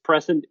that is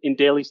present in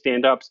daily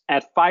stand-ups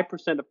at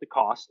 5% of the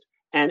cost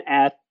and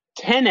at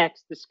 10x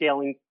the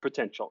scaling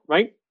potential,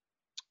 right?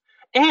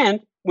 And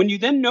when you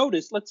then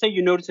notice, let's say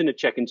you notice in a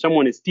check-in,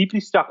 someone is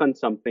deeply stuck on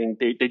something,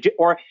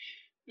 or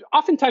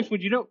oftentimes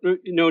when you don't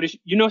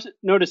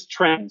notice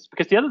trends,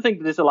 because the other thing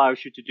that this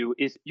allows you to do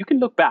is you can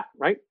look back,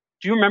 right?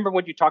 Do you remember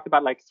what you talked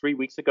about like 3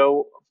 weeks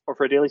ago or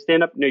for a daily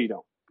stand-up? No, you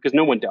don't, because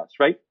no one does,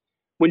 right?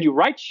 When you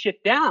write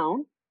shit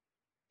down,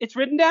 it's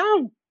written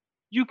down.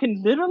 You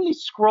can literally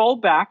scroll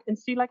back and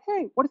see like,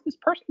 hey, what has this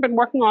person been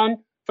working on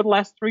for the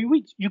last 3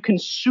 weeks? You can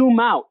zoom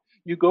out.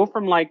 You go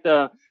from like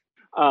the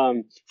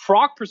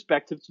frog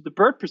perspective to the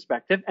bird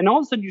perspective, and all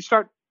of a sudden you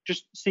start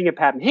just seeing a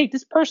pattern. Hey,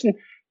 this person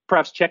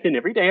perhaps checked in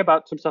every day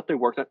about some stuff they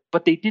worked on,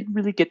 but they didn't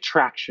really get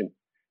traction.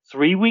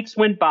 3 weeks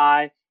went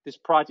by. This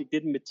project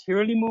didn't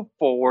materially move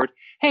forward.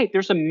 Hey,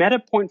 there's a meta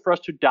point for us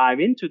to dive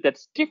into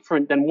that's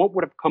different than what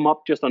would have come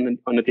up just on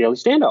a daily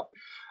stand-up.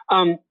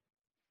 And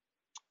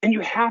you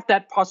have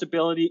that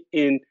possibility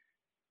in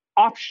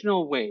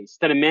optional ways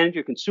that a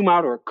manager can zoom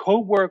out, or a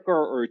coworker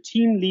or a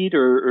team lead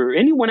or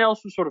anyone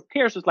else who sort of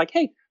cares is like,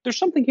 hey, there's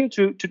something here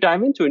to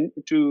dive into and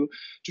to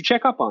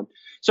check up on.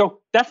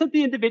 So that's at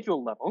the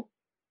individual level.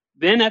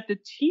 Then at the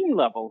team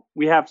level,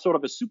 we have sort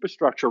of a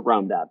superstructure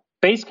around that.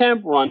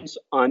 Basecamp runs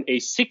on a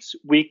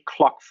 6-week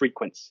clock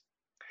frequency.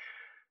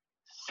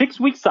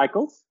 6-week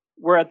cycles,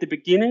 where at the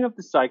beginning of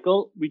the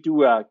cycle, we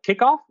do a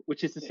kickoff,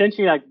 which is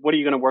essentially like, what are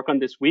you going to work on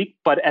this week?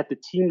 But at the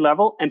team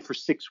level and for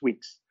 6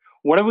 weeks.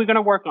 What are we going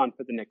to work on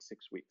for the next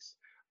 6 weeks?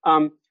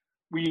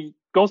 We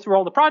go through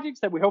all the projects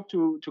that we hope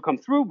to come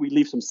through. We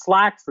leave some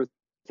slack for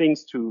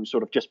things to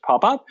sort of just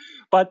pop up.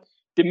 But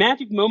the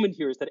magic moment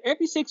here is that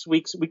every 6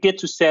 weeks, we get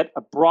to set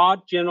a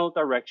broad general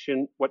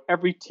direction, what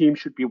every team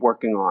should be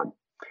working on.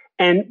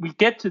 And we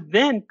get to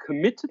then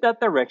commit to that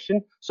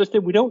direction so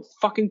that we don't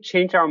fucking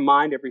change our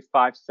mind every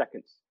 5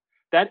 seconds.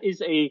 That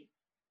is a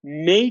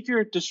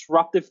major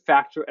disruptive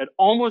factor at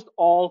almost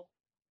all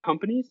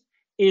companies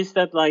is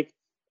that like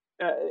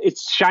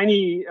it's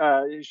shiny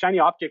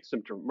object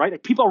syndrome, right?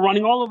 Like people are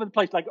running all over the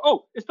place. Like,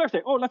 oh, it's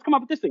Thursday. Oh, let's come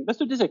up with this thing. Let's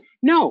do this thing.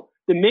 No,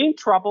 the main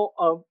trouble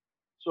of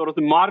sort of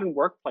the modern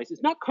workplace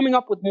is not coming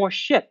up with more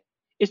shit.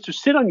 It's to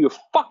sit on your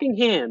fucking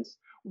hands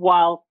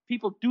while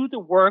people do the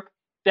work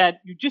that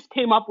you just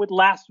came up with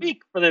last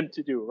week for them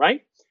to do,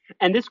 right?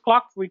 And this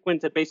clock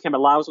frequency at Basecamp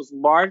allows us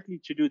largely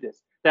to do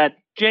this. That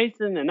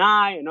Jason and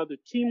I and other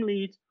team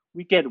leads,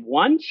 we get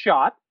one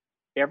shot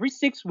every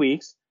 6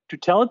 weeks to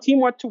tell a team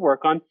what to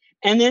work on.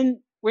 And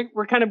then we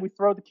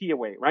throw the key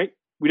away, right?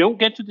 We don't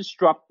get to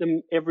disrupt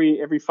them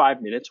every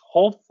 5 minutes.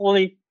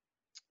 Hopefully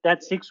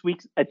that 6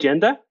 weeks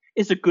agenda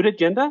is a good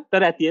agenda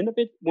that at the end of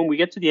it, when we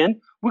get to the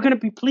end, we're going to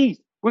be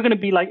pleased. We're going to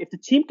be like, if the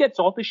team gets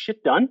all this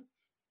shit done,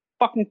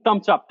 fucking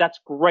thumbs up. That's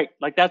great.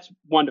 Like, that's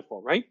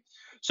wonderful, right?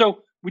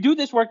 So we do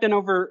this work then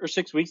over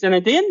 6 weeks. And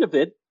at the end of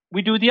it,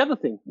 we do the other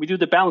thing. We do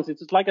the balance.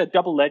 It's like a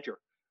double ledger.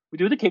 We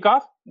do the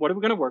kickoff. What are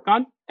we going to work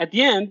on? At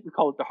the end, we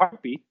call it the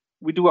heartbeat.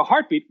 We do a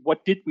heartbeat.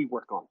 What did we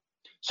work on?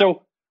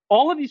 So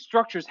all of these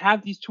structures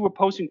have these two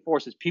opposing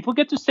forces. People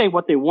get to say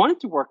what they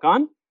wanted to work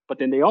on, but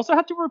then they also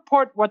have to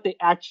report what they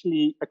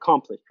actually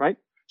accomplished, right?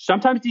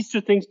 Sometimes these two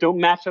things don't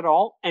match at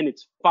all, and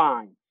it's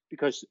fine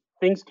because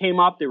things came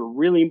up, they were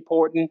really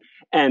important,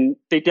 and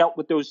they dealt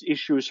with those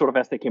issues sort of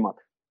as they came up.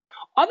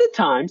 Other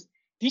times,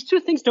 these two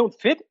things don't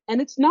fit,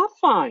 and it's not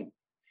fine.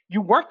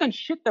 You worked on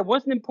shit that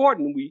wasn't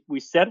important. We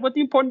said what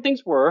the important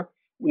things were.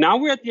 Now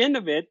we're at the end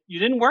of it. You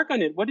didn't work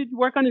on it. What did you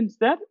work on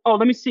instead? Oh,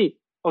 let me see.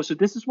 Oh, so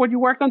this is what you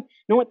worked on? You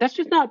know what? That's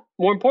just not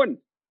more important.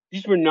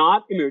 These were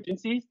not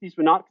emergencies. These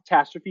were not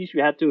catastrophes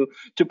you had to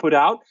put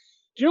out.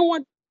 Do you know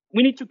what?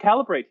 We need to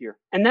calibrate here.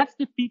 And that's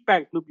the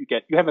feedback loop you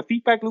get. You have a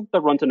feedback loop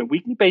that runs on a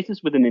weekly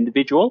basis with an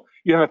individual.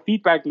 You have a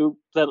feedback loop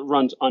that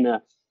runs on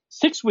a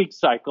 6-week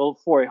cycle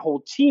for a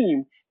whole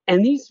team.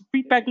 And these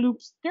feedback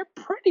loops, they're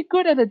pretty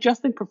good at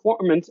adjusting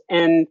performance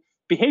and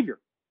behavior.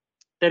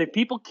 That if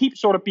people keep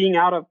sort of being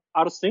out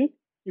of sync,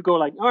 you go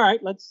like, all right,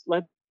 let's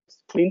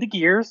clean the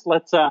gears.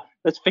 Let's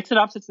fix it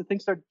up since the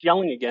things start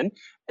gelling again.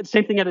 And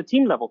same thing at a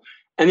team level.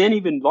 And then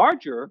even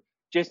larger,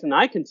 Jason and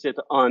I can sit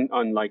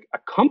on like a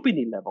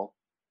company level,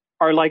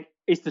 are like,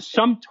 is the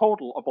sum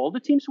total of all the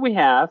teams we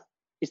have,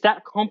 is that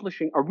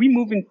accomplishing, are we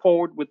moving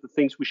forward with the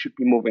things we should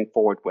be moving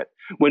forward with?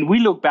 When we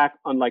look back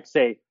on, like,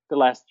 say, the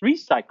last 3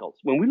 cycles,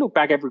 when we look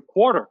back every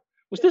quarter,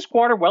 was this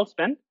quarter well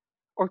spent,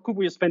 or could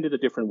we have spent it a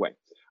different way?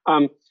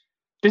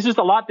 This is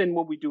a lot than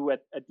what we do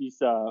at these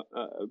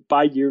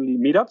bi-yearly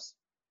meetups.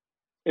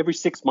 Every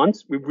 6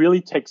 months, we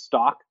really take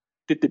stock.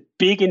 Did the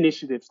big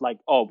initiatives like,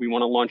 oh, we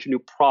want to launch a new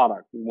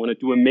product, we want to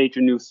do a major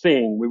new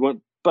thing, we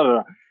want blah, blah,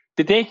 blah.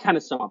 Did they kind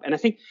of sum up? And I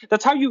think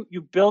that's how you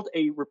build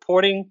a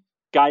reporting,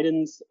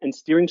 guidance, and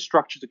steering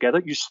structure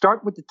together. You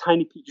start with the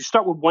tiny piece. You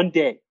start with one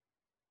day.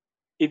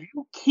 If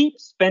you keep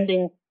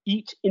spending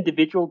each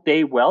individual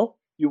day well,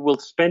 you will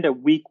spend a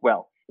week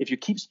well. If you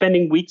keep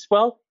spending weeks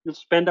well, you'll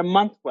spend a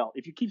month well.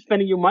 If you keep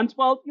spending your months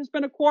well, you'll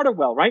spend a quarter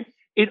well, right?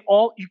 You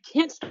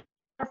can't start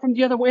from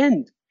the other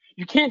end.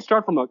 You can't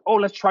start from like, oh,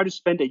 let's try to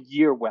spend a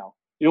year well.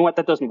 You know what?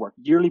 That doesn't work.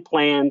 Yearly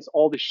plans,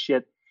 all this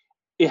shit.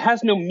 It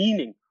has no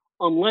meaning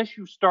unless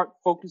you start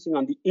focusing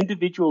on the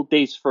individual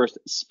days first.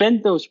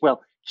 Spend those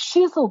well.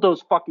 Chisel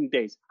those fucking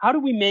days. How do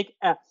we make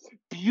a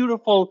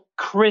beautiful,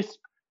 crisp,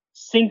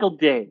 single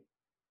day,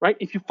 right?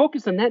 If you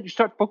focus on that, you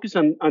start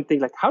focusing on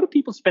things like, how do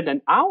people spend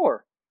an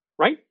hour,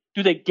 right?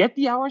 Do they get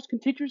the hours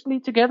contiguously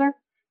together?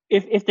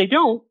 If they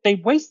don't, they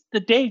waste the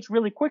days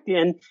really quickly.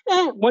 And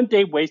 1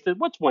 day wasted,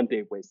 what's 1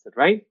 day wasted,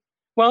 right?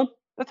 Well,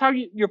 that's how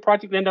your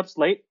project ends up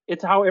late.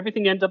 It's how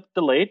everything ends up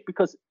delayed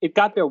because it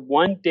got there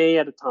 1 day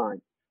at a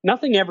time.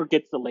 Nothing ever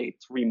gets delayed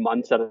 3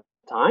 months at a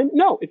time.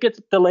 No, it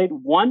gets delayed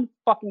 1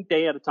 fucking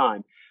day at a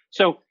time.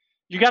 So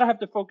you got to have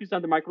to focus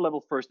on the micro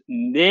level first,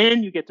 and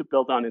then you get to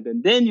build on it,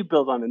 and then you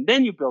build on it, and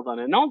then you build on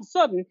it. And all of a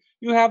sudden,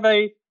 you have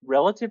a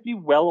relatively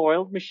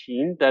well-oiled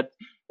machine that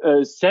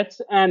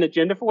sets an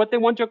agenda for what they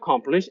want to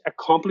accomplish,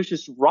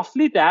 accomplishes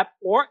roughly that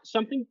or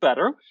something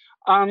better.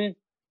 And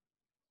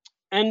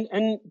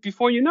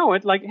before you know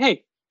it, like,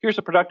 hey, here's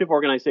a productive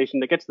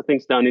organization that gets the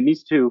things done. It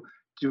needs to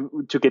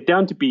get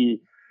down to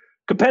be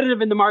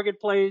competitive in the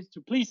marketplace, to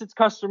please its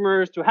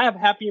customers, to have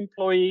happy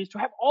employees, to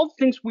have all the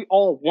things we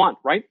all want,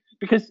 right?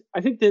 Because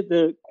I think that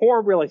the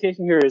core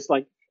realization here is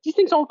like, these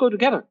things all go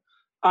together.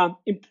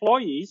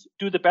 Employees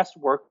do the best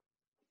work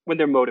when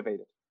they're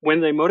motivated. When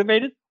they're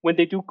motivated, when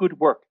they do good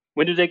work.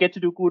 When do they get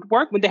to do good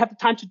work? When they have the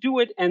time to do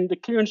it and the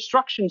clear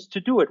instructions to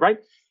do it, right?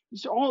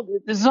 This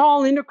is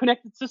all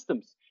interconnected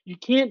systems. You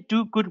can't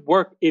do good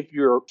work if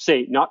you're,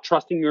 say, not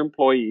trusting your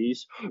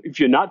employees, if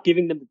you're not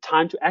giving them the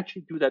time to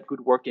actually do that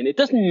good work. And it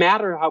doesn't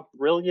matter how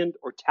brilliant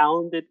or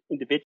talented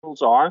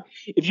individuals are.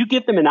 If you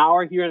give them an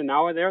hour here and an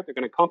hour there, they're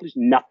going to accomplish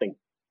nothing.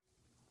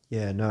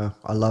 Yeah, no,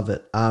 I love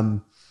it.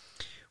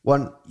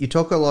 You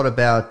talk a lot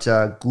about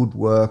good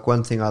work.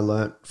 One thing I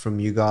learned from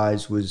you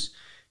guys was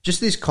just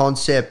this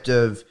concept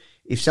of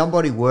if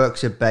somebody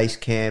works at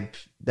Basecamp,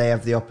 they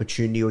have the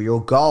opportunity, or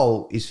your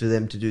goal is for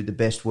them to do the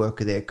best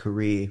work of their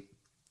career.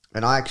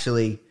 And I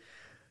actually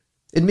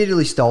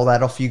admittedly stole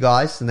that off you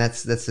guys, and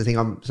that's the thing.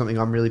 Something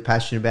I'm really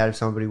passionate about. If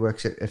somebody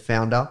works at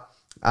Founder,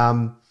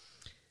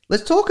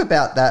 let's talk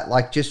about that,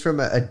 like just from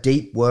a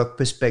deep work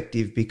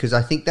perspective, because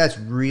I think that's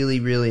really,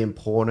 really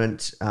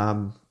important.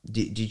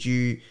 Did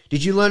you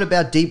learn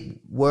about deep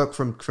work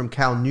from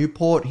Cal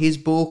Newport, his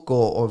book,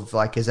 or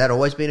like has that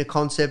always been a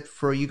concept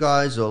for you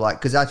guys, or like,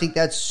 because I think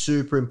that's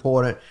super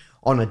important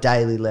on a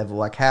daily level.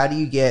 Like, how do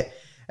you get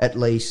at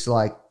least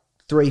like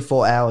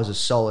 3-4 hours of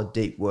solid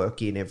deep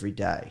work in every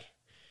day?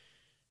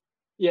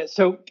 Yeah,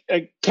 so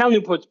Cal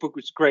Newport's book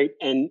was great,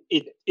 and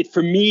it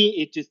for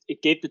me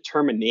it gave the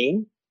term a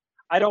name.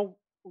 I don't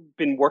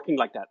been working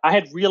like that. I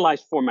had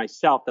realized for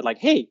myself that, like,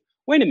 hey,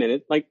 wait a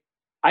minute, like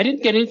I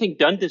didn't get anything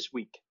done this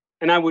week,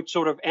 and I would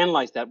sort of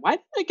analyze that. Why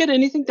didn't I get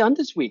anything done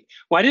this week?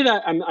 Why did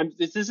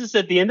this is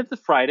at the end of the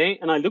Friday,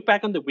 and I look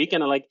back on the week,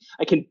 and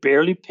I can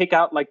barely pick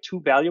out like 2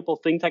 valuable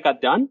things I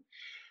got done.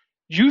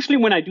 Usually,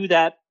 when I do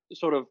that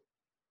sort of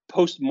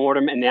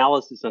post-mortem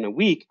analysis on a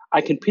week,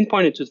 I can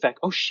pinpoint it to the fact,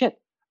 oh shit,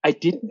 I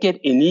didn't get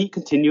any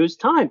continuous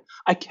time.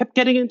 I kept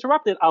getting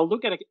interrupted. I'll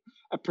look at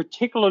a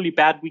particularly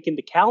bad week in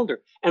the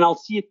calendar, and I'll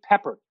see it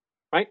peppered,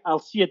 right? I'll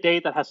see a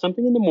day that has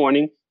something in the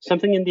morning,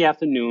 something in the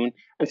afternoon,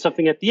 and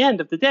something at the end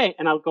of the day.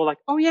 And I'll go like,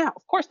 oh yeah,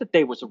 of course that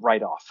day was a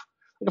write-off.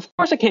 Like, of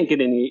course I can't get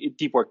any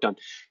deep work done.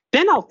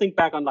 Then I'll think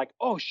back on like,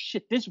 oh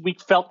shit, this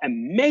week felt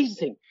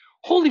amazing.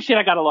 Holy shit,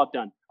 I got a lot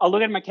done. I'll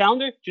look at my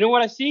calendar. Do you know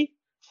what I see?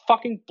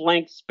 Fucking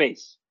blank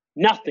space.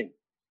 Nothing.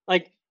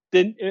 Like,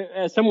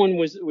 someone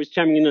was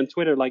chiming in on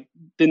Twitter, like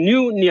the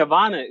new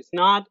Nirvana is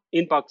not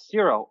inbox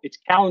zero, it's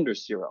calendar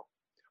zero,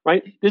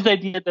 right? This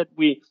idea that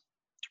we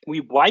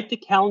wipe the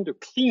calendar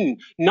clean,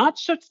 not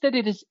such that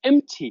it is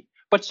empty,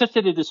 but such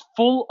that it is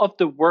full of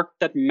the work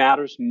that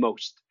matters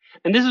most.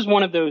 And this is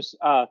one of those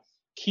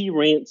key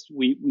rants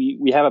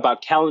we have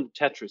about calendar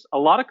Tetris. A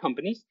lot of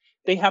companies,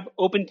 they have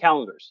open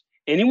calendars.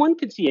 Anyone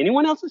can see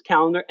anyone else's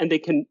calendar, and they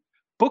can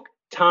book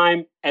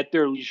time at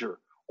their leisure.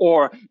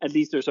 Or at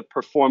least there's a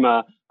pro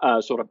forma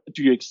sort of,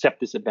 do you accept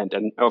this event?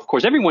 And of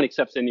course, everyone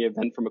accepts any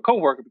event from a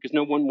coworker because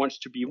no one wants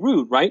to be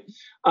rude, right?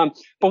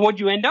 But what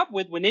you end up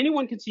with, when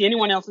anyone can see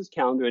anyone else's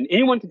calendar and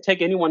anyone can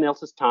take anyone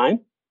else's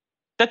time,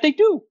 that they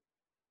do.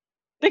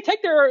 They take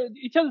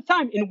each other's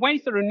time in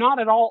ways that are not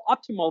at all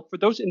optimal for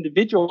those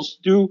individuals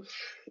to do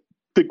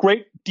the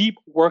great deep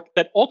work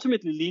that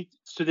ultimately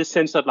leads to this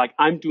sense that, like,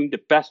 I'm doing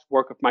the best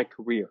work of my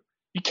career.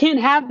 You can't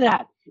have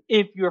that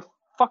if you're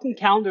fucking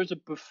calendar is a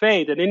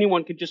buffet that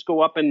anyone can just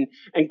go up and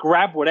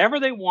grab whatever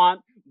they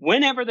want,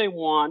 whenever they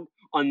want,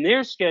 on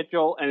their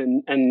schedule,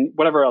 and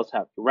whatever else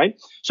have to,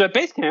 right? So at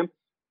Basecamp,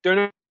 there are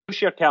no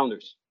shared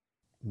calendars.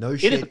 No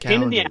shared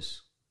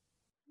calendars.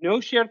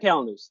 No shared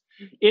calendars.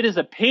 It is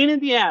a pain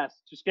in the ass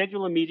to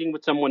schedule a meeting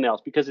with someone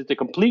else because it's a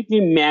completely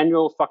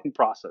manual fucking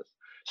process.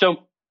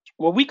 So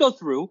what we go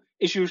through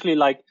is usually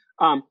like,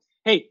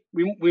 hey,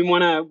 we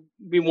want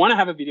to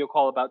have a video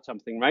call about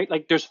something, right?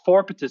 Like there's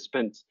 4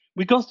 participants.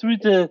 We go through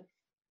the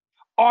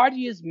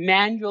arduous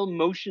manual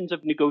motions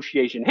of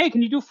negotiation. Hey,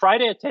 can you do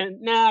Friday at 10?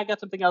 Nah, I got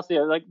something else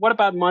there. Like, what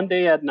about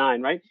Monday at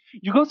 9, right?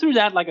 You go through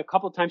that like a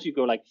couple of times. You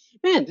go like,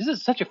 man, this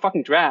is such a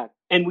fucking drag.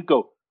 And we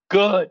go,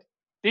 good.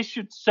 This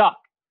should suck.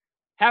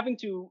 Having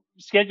to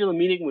schedule a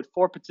meeting with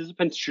 4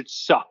 participants should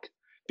suck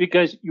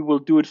because you will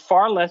do it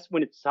far less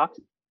when it sucks,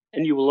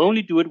 and you will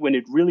only do it when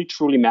it really,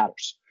 truly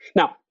matters.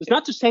 Now, it's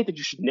not to say that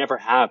you should never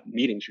have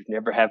meetings, you should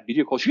never have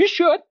video calls. You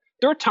should.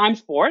 There are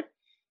times for it.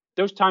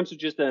 Those times are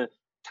just a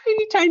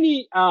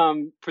tiny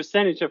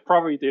percentage of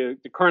probably the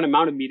current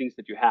amount of meetings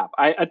that you have.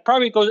 I'd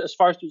probably go as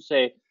far as to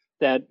say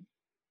that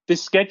the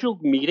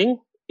scheduled meeting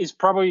is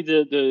probably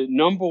the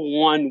number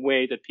one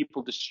way that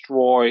people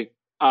destroy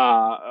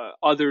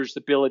others'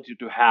 ability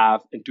to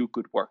have and do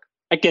good work.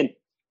 Again,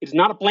 it's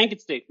not a blanket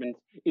statement.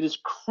 It is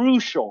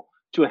crucial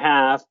to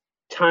have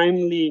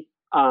timely,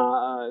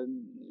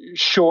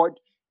 short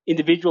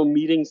individual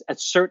meetings at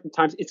certain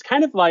times. It's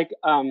kind of like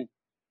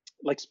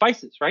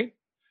spices, right?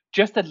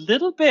 Just a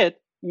little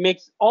bit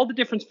makes all the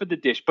difference for the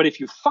dish. But if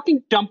you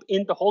fucking dump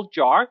in the whole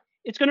jar,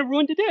 it's going to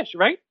ruin the dish,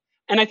 right?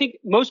 And I think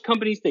most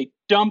companies, they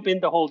dump in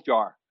the whole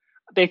jar.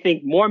 They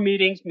think more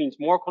meetings means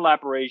more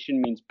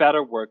collaboration, means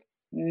better work.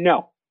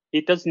 No,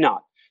 it does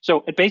not.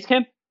 So at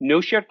Basecamp, no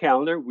shared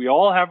calendar. We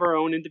all have our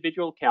own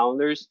individual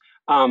calendars.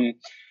 And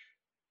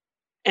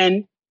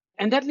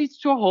that leads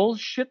to a whole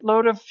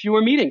shitload of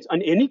fewer meetings.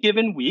 On any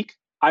given week,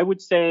 I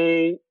would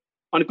say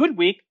on a good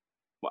week,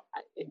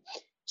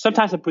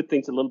 sometimes I put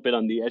things a little bit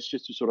on the edge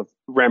just to sort of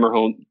rammer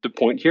home the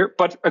point here.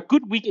 But a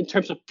good week in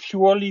terms of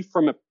purely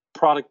from a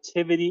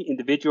productivity,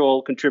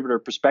 individual contributor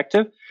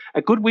perspective,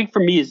 a good week for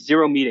me is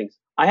 0 meetings.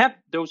 I have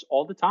those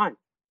all the time.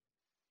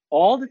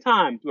 All the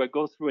time do I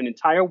go through an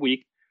entire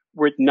week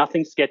with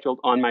nothing scheduled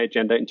on my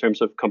agenda in terms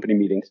of company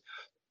meetings.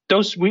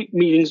 Those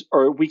meetings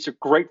or weeks are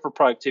great for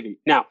productivity.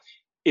 Now,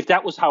 if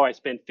that was how I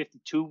spent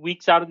 52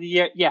 weeks out of the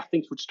year, yeah,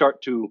 things would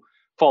start to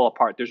fall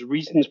apart. There's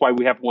reasons why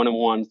we have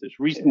one-on-ones. There's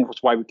reasons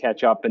why we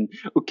catch up, and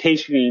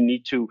occasionally you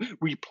need to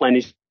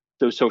replenish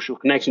those social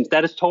connections.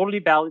 That is totally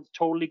valid. It's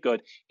totally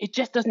good. It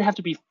just doesn't have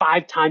to be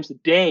 5 times a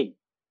day,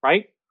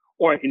 right?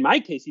 or in my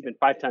case, even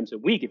 5 times a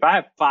week. If I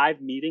have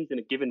 5 meetings in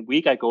a given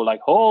week, I go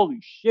like, holy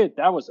shit,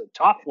 that was a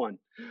tough one.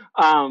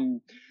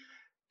 And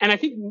I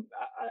think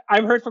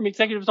I've heard from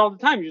executives all the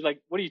time. You're like,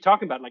 what are you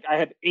talking about? Like, I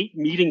had 8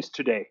 meetings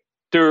today.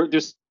 They're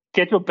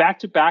scheduled back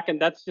to back, and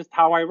that's just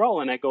how I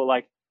roll. And I go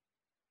like,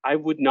 I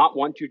would not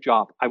want your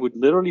job. I would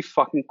literally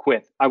fucking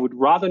quit. I would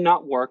rather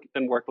not work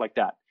than work like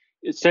that.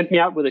 Send me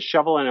out with a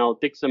shovel and I'll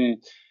dig some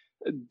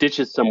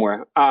ditches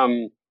somewhere.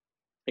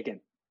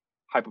 Again,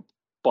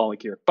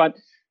 hyperbolic here. But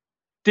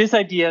this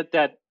idea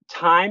that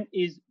time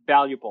is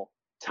valuable.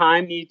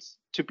 Time needs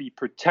to be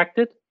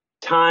protected.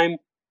 Time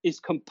is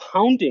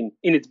compounding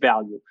in its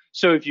value.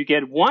 So if you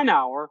get 1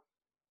 hour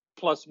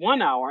plus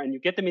 1 hour and you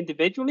get them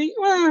individually,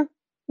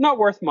 not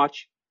worth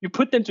much. You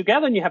put them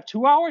together and you have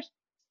 2 hours,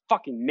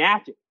 fucking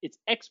magic. It's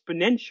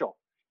exponential.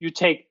 You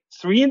take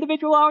 3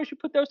 individual hours, you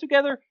put those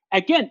together,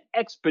 again,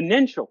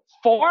 exponential.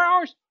 4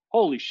 hours,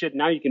 holy shit,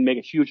 now you can make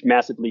a huge,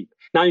 massive leap.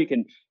 Now you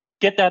can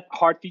get that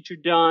hard feature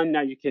done.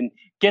 Now you can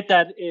get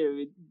that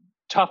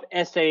tough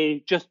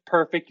essay just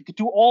perfect. You could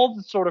do all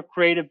the sort of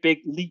creative big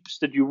leaps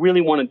that you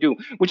really want to do,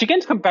 which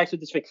again comes back to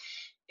this thing.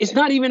 It's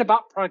not even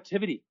about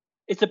productivity.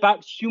 It's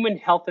about human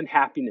health and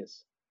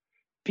happiness.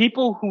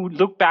 People who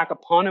look back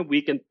upon a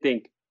week and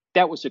think,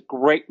 that was a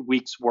great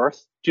week's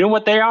worth. Do you know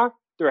what they are?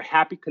 They're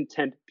happy,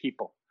 content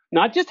people.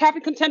 Not just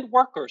happy, content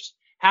workers,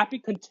 happy,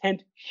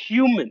 content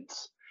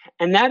humans.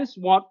 And that is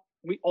what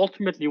we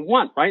ultimately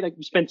want, right? Like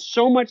we spend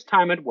so much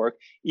time at work,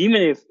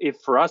 even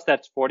if for us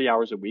that's 40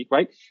 hours a week,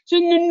 right? It's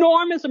an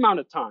enormous amount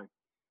of time.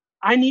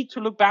 I need to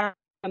look back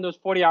on those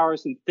 40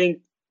 hours and think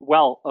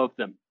well of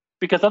them,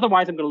 because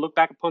otherwise I'm going to look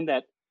back upon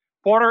that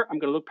quarter. I'm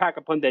going to look back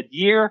upon that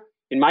year.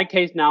 In my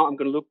case now, I'm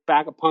going to look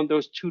back upon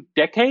those 2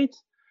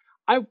 decades.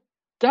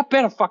 That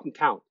better fucking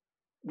count.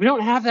 We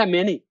don't have that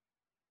many,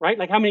 right?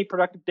 Like how many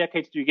productive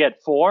decades do you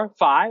get? 4,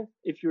 5,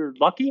 if you're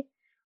lucky?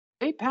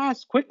 They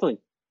pass quickly.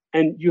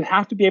 And you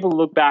have to be able to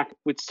look back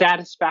with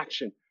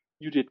satisfaction.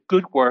 You did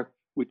good work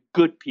with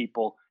good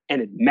people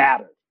and it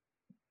mattered.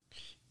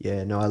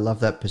 Yeah, no, I love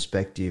that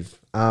perspective.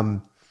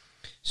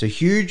 So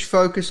huge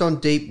focus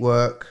on deep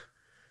work.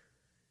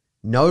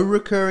 No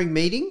recurring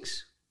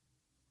meetings?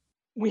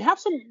 We have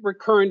some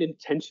recurrent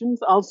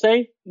intentions, I'll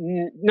say.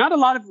 Not a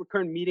lot of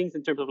recurrent meetings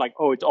in terms of like,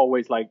 oh, it's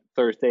always like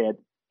Thursday at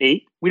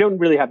 8. We don't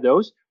really have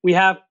those. We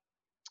have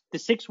the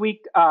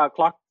 6-week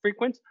clock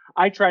frequency.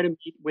 I try to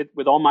meet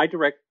with all my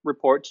direct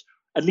reports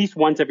at least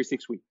once every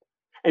 6 weeks.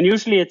 And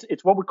usually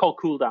it's what we call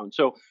cool down.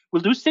 So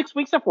we'll do 6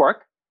 weeks of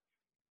work,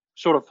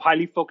 sort of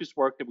highly focused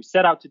work that we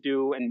set out to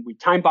do, and we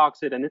time box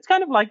it. And it's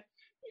kind of like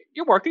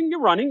you're working, you're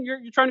running, you're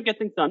trying to get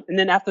things done. And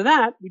then after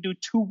that, we do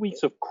 2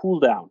 weeks of cool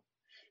down.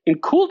 In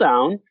cool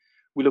down,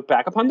 we look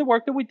back upon the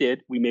work that we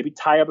did. We maybe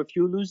tie up a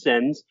few loose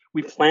ends.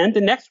 We plan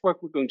the next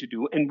work we're going to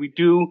do, and we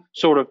do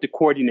sort of the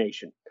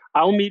coordination.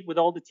 I'll meet with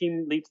all the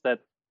team leads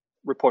that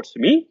reports to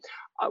me.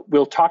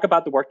 We'll talk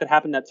about the work that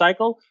happened that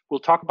cycle.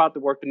 We'll talk about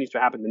the work that needs to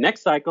happen the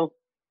next cycle.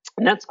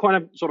 And that's kind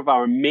of sort of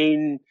our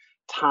main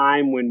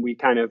time when we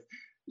kind of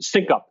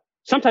sync up.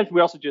 Sometimes we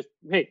also just,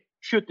 hey,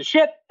 shoot the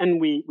shit and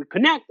we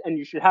connect, and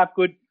you should have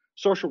good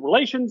social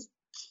relations.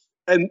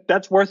 And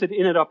that's worth it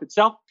in and of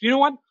itself. You know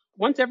what?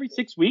 Once every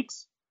 6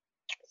 weeks,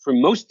 for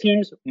most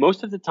teams,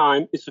 most of the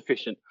time is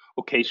sufficient.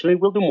 Occasionally,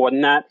 we'll do more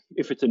than that.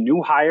 If it's a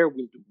new hire,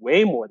 we'll do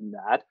way more than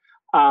that.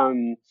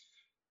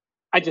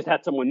 I just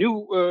had someone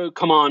new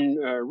come on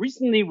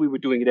recently. We were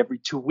doing it every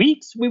 2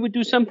 weeks. We would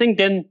do something.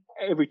 Then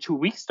every 2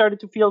 weeks started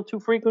to feel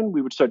too frequent.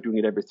 We would start doing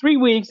it every 3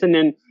 weeks. And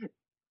then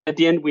at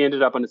the end, we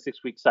ended up on a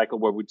 6-week cycle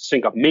where we'd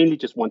sync up mainly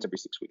just once every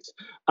 6 weeks.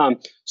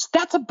 So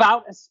that's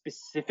about as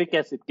specific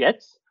as it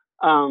gets.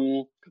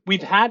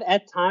 We've had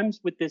at times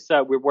with this,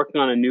 we're working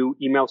on a new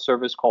email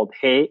service called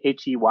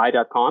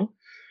hey.com.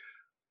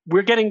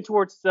 We're getting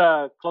towards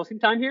closing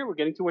time here. We're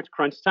getting towards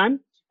crunch time.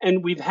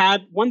 And we've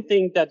had one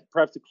thing that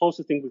perhaps the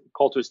closest thing we could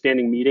call to a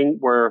standing meeting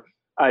where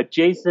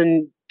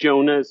Jason,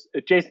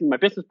 my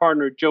business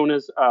partner,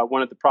 Jonas,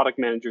 one of the product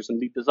managers and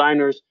lead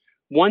designers,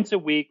 once a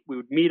week, we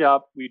would meet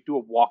up. We'd do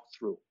a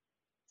walkthrough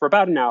for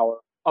about an hour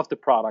of the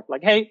product.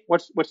 Like, hey,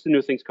 what's the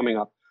new things coming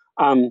up?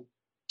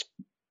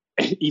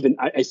 Even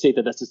I say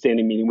that that's a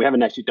standing meeting. We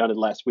haven't actually done it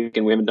last week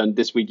and we haven't done it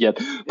this week yet.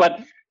 But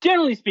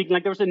generally speaking,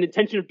 like there was an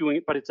intention of doing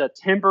it, but it's a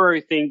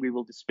temporary thing. We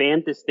will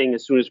disband this thing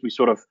as soon as we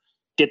sort of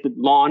get it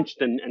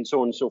launched and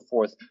so on and so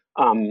forth.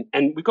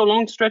 And we go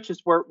long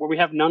stretches where we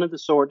have none of the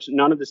sorts,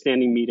 none of the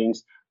standing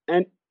meetings.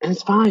 And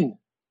it's fine.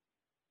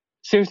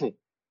 Seriously,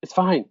 it's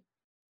fine.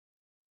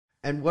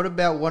 And what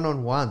about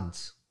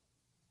one-on-ones?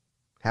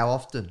 How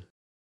often?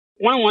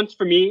 One-on-ones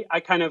for me, I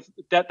kind of,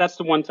 that's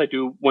the ones I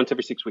do once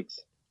every 6 weeks.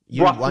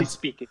 Roughly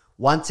speaking.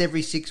 Once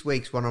every 6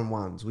 weeks,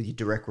 one-on-ones with your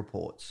direct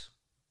reports.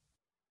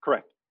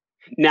 Correct.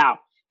 Now,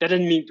 that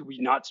doesn't mean do we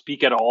not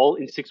speak at all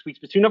in 6 weeks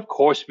between. Of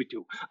course we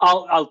do.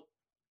 I'll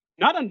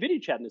not on video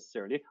chat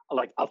necessarily.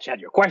 I'll chat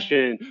your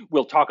question.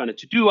 We'll talk on a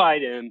to-do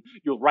item.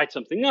 You'll write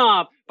something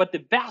up. But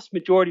the vast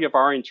majority of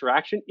our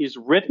interaction is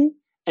written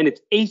and it's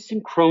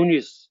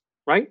asynchronous,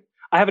 right?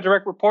 I have a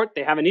direct report.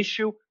 They have an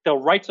issue.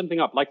 They'll write something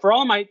up. Like for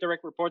all my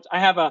direct reports, I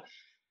have a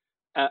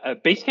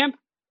Basecamp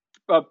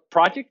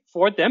project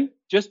for them,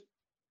 just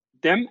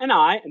them and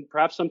I, and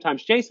perhaps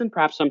sometimes Jason,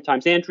 perhaps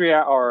sometimes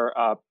Andrea,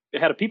 or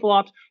head of people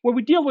ops, where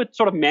we deal with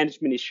sort of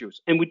management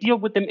issues and we deal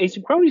with them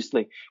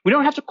asynchronously. We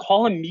don't have to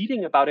call a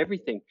meeting about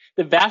everything.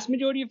 The vast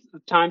majority of the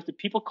times that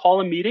people call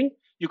a meeting,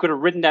 you could have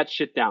written that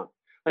shit down.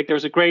 Like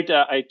there's a great,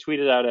 I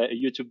tweeted out a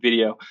YouTube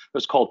video. It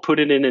was called "Put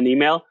It in an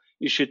Email."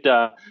 You should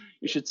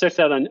search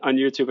that on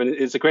YouTube, and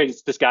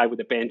it's this guy with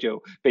a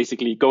banjo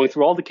basically going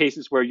through all the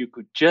cases where you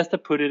could just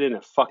have put it in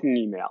a fucking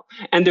email.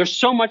 And there's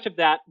so much of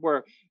that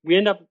where we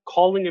end up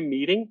calling a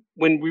meeting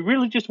when we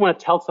really just want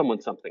to tell someone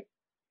something.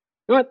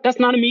 You know what? That's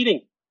not a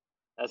meeting.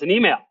 That's an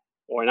email,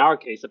 or in our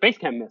case, a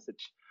Basecamp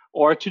message,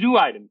 or a to-do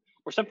item,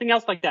 or something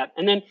else like that.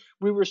 And then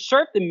we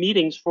reserve the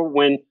meetings for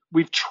when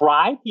we've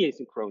tried the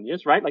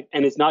asynchronous, right? Like,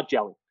 and it's not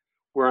gelling.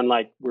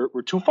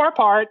 We're too far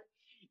apart.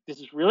 This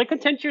is really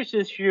contentious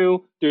issue.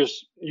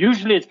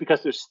 Usually it's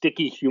because there's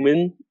sticky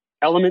human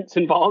elements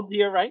involved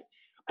here, right?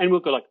 And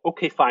we'll go like,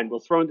 okay, fine, we'll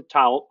throw in the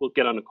towel, we'll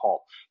get on a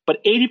call.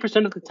 But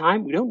 80% of the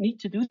time, we don't need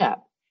to do that.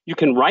 You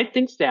can write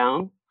things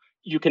down.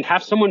 You can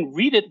have someone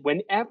read it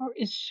whenever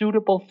is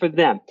suitable for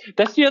them.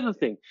 That's the other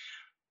thing.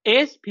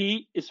 ASP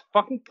is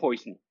fucking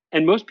poison.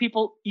 And most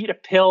people eat a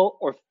pill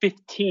or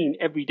 15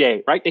 every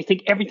day, right? They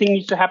think everything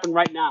needs to happen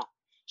right now.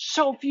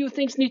 So few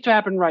things need to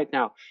happen right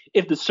now.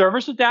 If the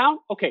servers are down,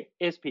 okay,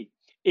 ASP.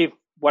 If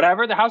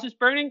whatever, the house is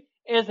burning,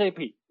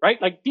 ASAP,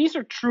 right? Like these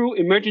are true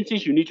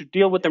emergencies. You need to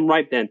deal with them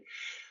right then.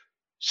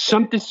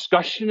 Some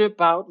discussion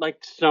about like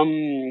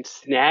some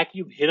snag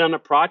you hit on a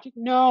project?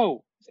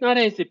 No, it's not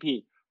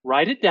ASAP.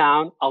 Write it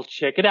down. I'll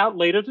check it out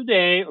later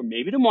today or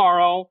maybe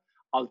tomorrow.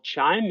 I'll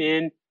chime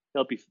in.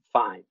 They'll be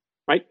fine,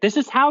 right? This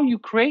is how you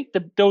create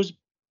those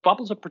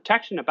bubbles of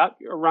protection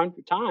around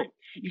your time.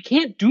 You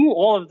can't do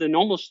all of the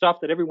normal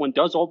stuff that everyone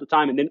does all the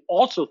time and then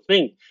also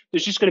think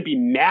there's just going to be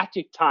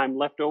magic time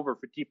left over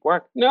for deep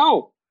work.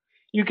 No,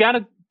 you got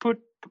to put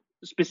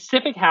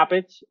specific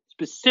habits,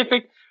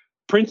 specific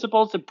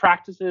principles and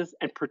practices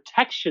and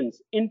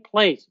protections in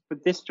place for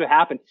this to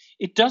happen.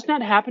 It does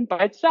not happen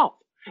by itself.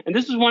 And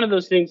this is one of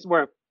those things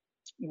where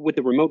with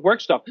the remote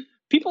work stuff,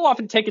 people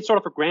often take it sort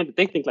of for granted.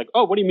 They think like,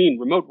 oh, what do you mean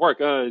remote work?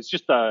 It's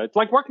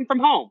like working from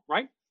home,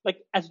 right? Like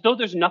as though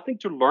there's nothing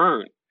to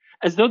learn,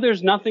 as though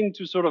there's nothing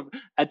to sort of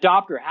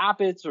adopt or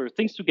habits or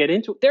things to get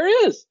into.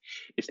 There is.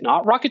 It's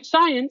not rocket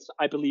science.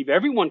 I believe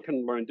everyone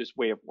can learn this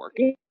way of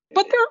working.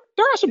 But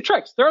there are some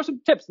tricks. There are some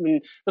tips.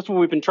 And that's what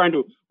we've been trying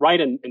to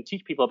write and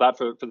teach people about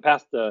for the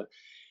past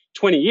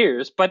 20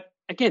 years. But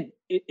again,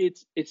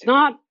 it's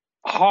not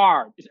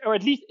hard, or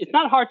at least it's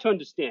not hard to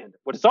understand.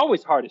 What is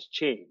always hard is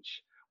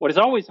change. What is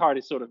always hard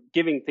is sort of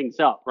giving things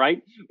up,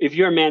 right? If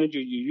you're a manager,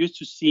 you're used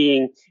to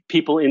seeing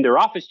people in their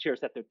office chairs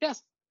at their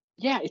desk.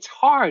 Yeah, it's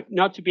hard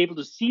not to be able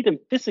to see them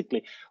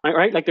physically,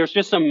 right? Like there's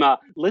just some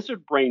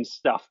lizard brain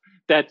stuff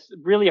that's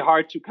really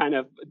hard to kind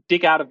of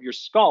dig out of your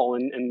skull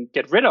and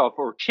get rid of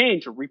or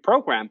change or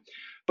reprogram.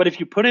 But if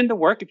you put in the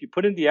work, if you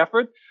put in the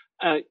effort,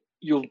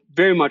 you'll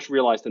very much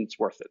realize that it's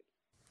worth it.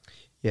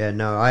 Yeah,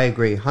 no, I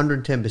agree,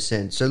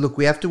 110%. So look,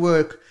 we have to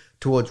work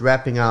towards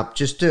wrapping up.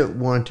 Just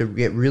wanted to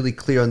get really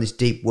clear on this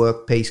deep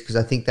work piece because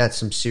I think that's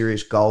some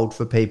serious gold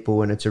for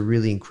people and it's a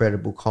really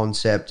incredible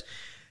concept.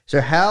 So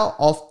how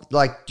often,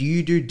 like, do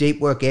you do deep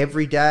work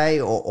every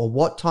day or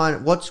what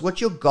time?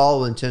 What's your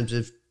goal in terms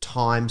of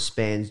time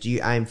spans? Do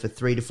you aim for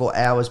 3 to 4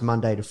 hours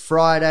Monday to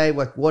Friday?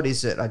 What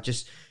is it? I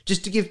just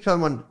to give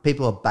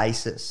people a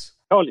basis.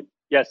 Totally.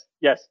 Yes.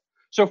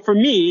 So for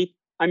me,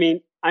 I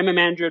mean, I'm a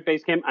manager at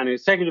Basecamp. I'm an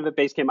executive at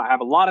Basecamp. I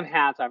have a lot of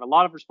hats. I have a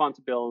lot of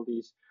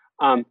responsibilities.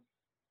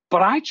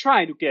 But I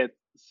try to get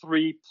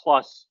 3+.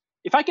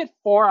 If I get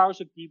 4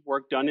 hours of deep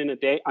work done in a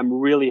day, I'm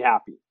really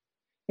happy.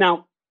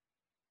 Now,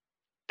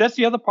 that's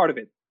the other part of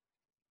it.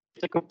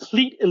 It's a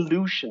complete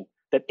illusion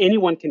that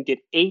anyone can get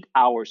 8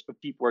 hours of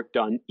deep work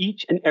done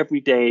each and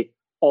every day,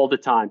 all the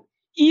time.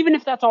 Even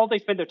if that's all they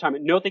spend their time.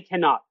 No, they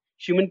cannot.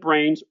 Human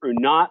brains are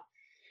not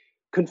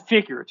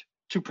configured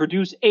to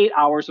produce 8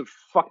 hours of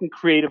fucking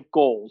creative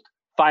gold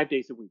 5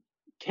 days a week.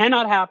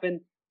 Cannot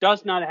happen.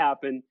 Does not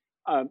happen.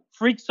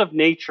 Freaks of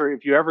nature,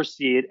 if you ever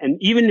see it. And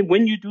even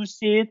when you do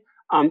see it,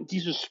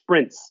 these are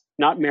sprints,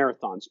 not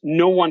marathons.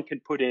 No one can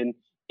put in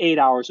 8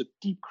 hours of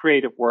deep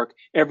creative work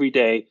every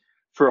day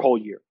for a whole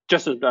year.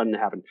 Just doesn't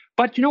happen.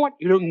 But you know what?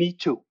 You don't need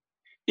to.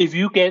 If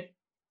you get,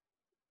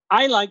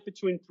 I like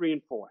between 3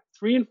 and 4.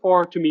 3 and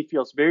 4 to me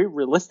feels very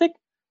realistic.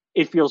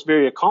 It feels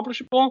very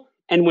accomplishable.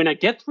 And when I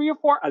get 3 or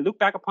 4, I look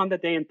back upon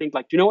that day and think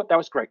like, you know what? That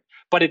was great.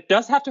 But it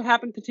does have to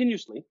happen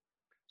continuously.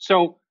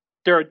 So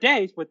there are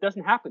days where it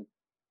doesn't happen.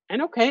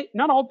 And okay,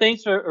 not all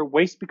days are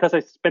waste because I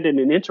spend it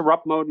in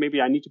interrupt mode.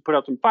 Maybe I need to put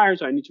out some fires,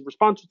 or I need to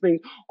respond to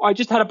things, or I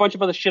just had a bunch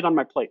of other shit on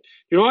my plate.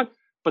 You know what?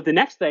 But the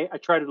next day I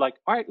try to like,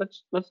 all right,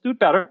 let's do it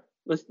better.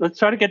 Let's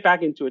try to get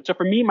back into it. So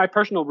for me, my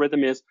personal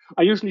rhythm is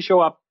I usually show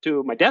up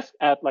to my desk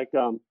at like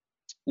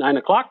 9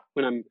 o'clock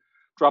when I'm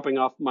dropping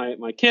off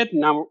my kid.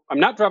 Now I'm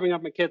not dropping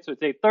off my kid, so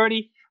it's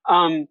 8:30.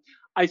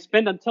 I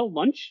spend until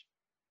lunch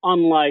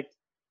on like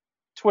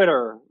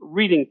Twitter,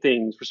 reading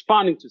things,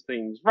 responding to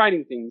things,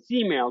 writing things,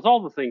 emails,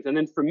 all the things. And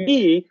then for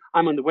me,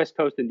 I'm on the West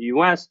Coast in the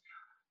US.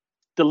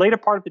 The later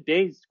part of the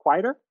day is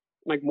quieter,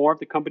 like more of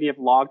the company have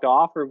logged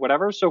off or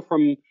whatever. So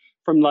from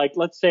like,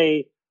 let's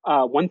say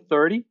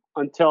 1:30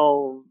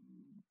 until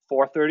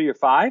 4:30 or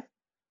 5,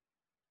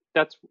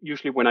 that's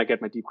usually when I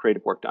get my deep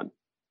creative work done.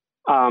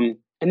 And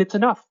it's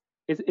enough.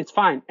 It's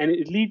fine. And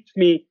it leaves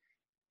me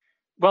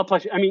well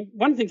pleasure. I mean,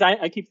 one of the things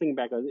I keep thinking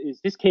back on is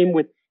this came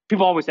with,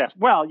 people always ask,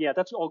 well, yeah,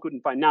 that's all good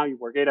and fine. Now you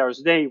work 8 hours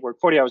a day, you work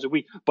 40 hours a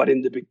week. But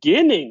in the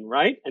beginning,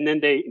 right? And then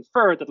they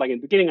infer that like in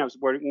the beginning, I was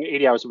working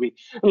 80 hours a week.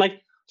 And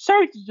like,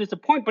 sorry to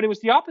disappoint, but it was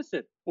the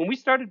opposite. When we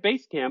started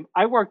Basecamp,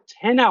 I worked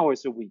 10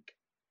 hours a week.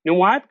 You know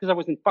why? Because I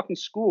was in fucking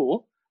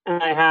school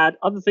and I had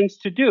other things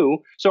to do.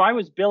 So I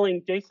was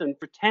billing Jason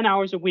for 10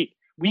 hours a week.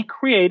 We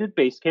created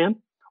Basecamp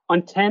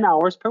on 10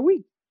 hours per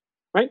week,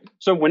 right?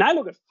 So when I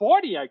look at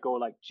 40, I go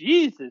like,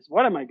 Jesus,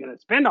 what am I going to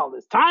spend all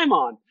this time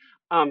on?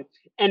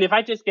 And if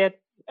I just get,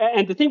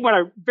 and the thing what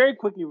I very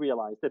quickly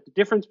realized that the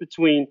difference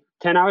between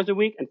 10 hours a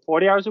week and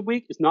 40 hours a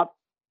week is not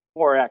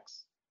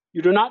 4x.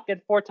 You do not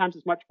get 4 times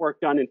as much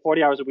work done in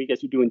 40 hours a week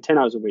as you do in 10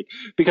 hours a week,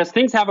 because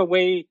things have a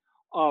way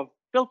of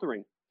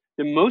filtering.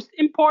 The most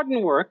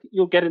important work,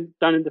 you'll get it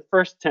done in the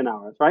first 10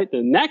 hours, right?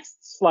 The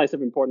next slice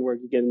of important work,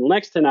 you get in the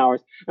next 10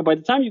 hours. And by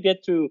the time you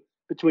get to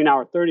between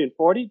hour 30 and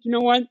 40, you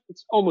know what?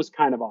 It's almost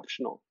kind of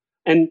optional.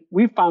 And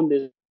we found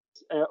this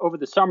over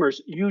the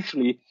summers.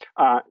 Usually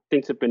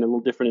things have been a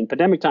little different in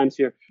pandemic times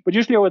here, but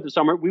usually over the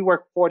summer, we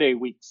work 4-day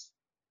weeks.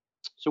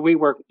 So we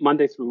work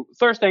Monday through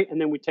Thursday,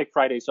 and then we take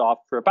Fridays off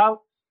for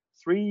about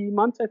 3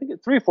 months, I think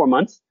 3 or 4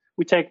 months.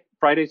 We take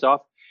Fridays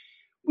off.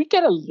 We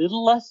get a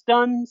little less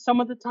done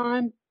some of the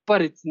time,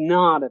 but it's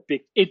not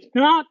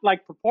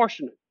like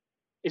proportionate.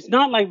 It's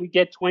not like we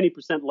get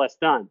 20% less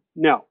done.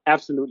 No,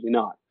 absolutely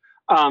not.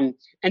 And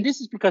this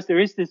is because there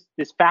is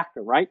this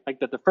factor, right? Like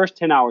that the first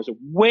 10 hours are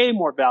way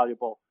more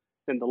valuable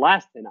than the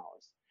last 10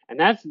 hours. And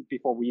that's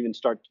before we even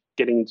start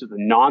getting into the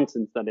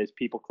nonsense that is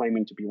people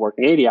claiming to be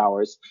working 80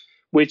 hours,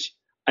 which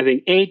I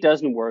think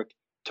doesn't work,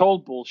 total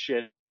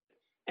bullshit.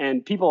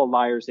 And people are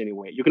liars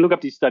anyway. You can look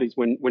up these studies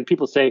when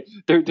people say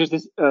there's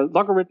this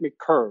logarithmic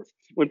curve.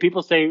 When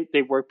people say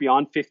they work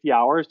beyond 50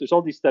 hours, there's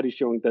all these studies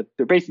showing that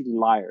they're basically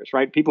liars,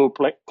 right? People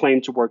who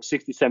claim to work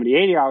 60, 70,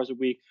 80 hours a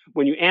week,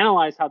 when you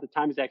analyze how the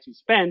time is actually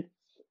spent,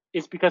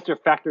 it's because they're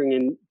factoring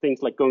in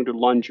things like going to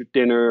lunch or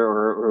dinner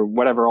or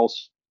whatever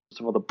else,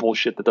 some of the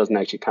bullshit that doesn't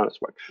actually count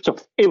as work. So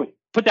anyway,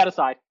 put that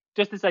aside.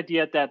 Just this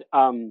idea that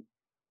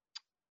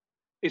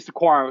it's the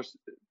core hours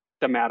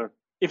that matter.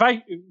 If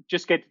I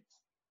just get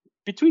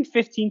between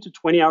 15 to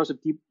 20 hours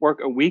of deep work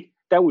a week,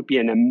 that would be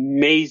an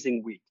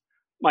amazing week.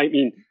 I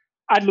mean,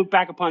 I'd look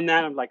back upon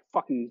that and like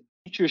fucking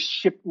features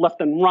shipped left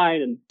and right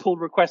and pull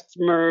requests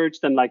merged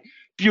and like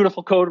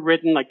beautiful code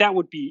written. Like that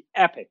would be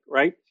epic,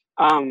 right?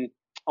 A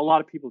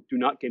lot of people do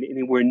not get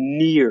anywhere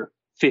near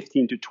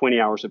 15 to 20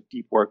 hours of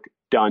deep work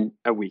done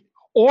a week,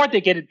 or they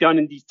get it done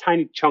in these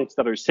tiny chunks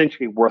that are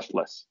essentially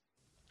worthless.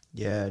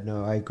 Yeah,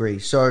 no, I agree.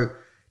 So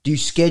do you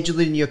schedule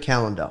it in your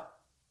calendar?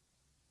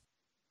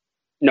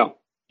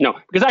 No,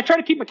 because I try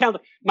to keep my calendar.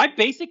 My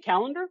basic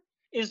calendar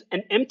is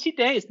an empty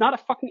day. It's not a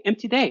fucking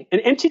empty day. An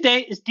empty day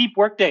is deep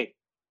work day,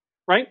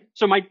 right?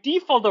 So my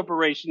default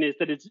operation is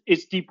that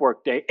it's deep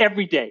work day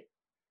every day.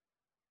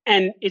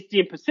 And it's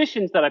the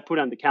impositions that I put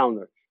on the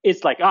calendar.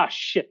 It's like,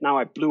 shit, now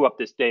I blew up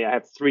this day. I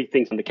have 3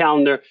 things on the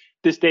calendar.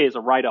 This day is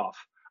a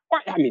write-off. Or,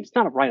 I mean, it's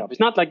not a write-off. It's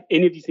not like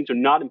any of these things are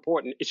not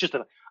important. It's just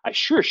that I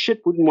sure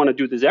shit wouldn't want to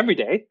do this every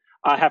day.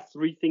 I have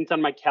 3 things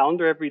on my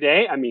calendar every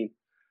day. I mean,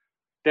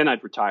 then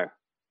I'd retire.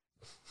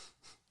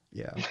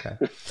 Yeah, okay.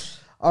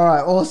 All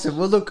right, awesome.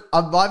 Well, look,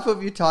 I'm mindful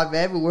of your time,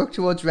 man. We'll work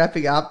towards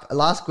wrapping up.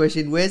 Last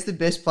question, where's the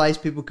best place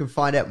people can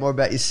find out more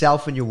about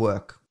yourself and your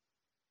work?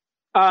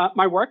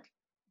 My work,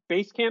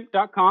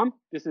 basecamp.com.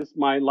 This is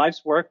my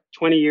life's work,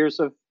 20 years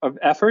of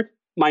effort.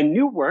 My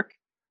new work,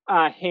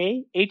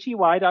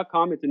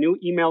 hey.com. It's a new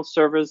email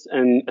service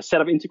and a set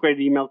of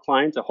integrated email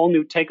clients, a whole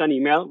new take on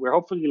email. We're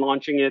hopefully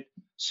launching it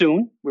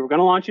soon. We were going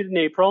to launch it in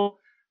April.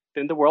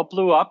 Then the world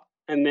blew up,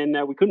 and then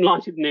we couldn't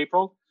launch it in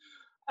April.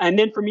 And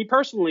then for me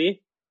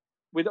personally,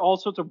 with all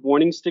sorts of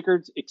warning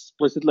stickers,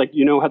 explicit, like,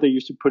 you know how they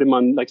used to put them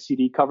on like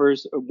CD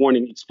covers,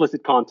 warning,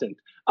 explicit content.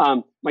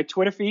 My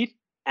Twitter feed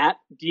at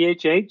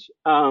DHH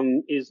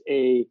is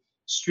a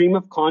stream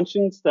of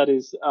conscience that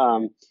is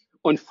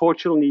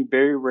unfortunately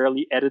very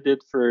rarely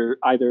edited for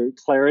either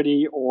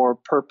clarity or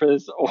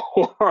purpose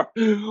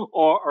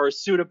or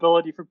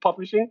suitability for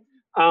publishing.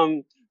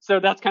 So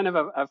that's kind of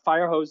a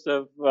fire hose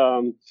of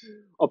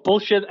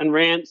bullshit and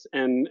rants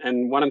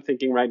and what I'm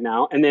thinking right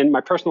now. And then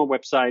my personal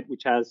website,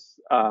 which has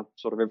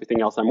sort of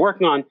everything else I'm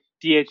working on,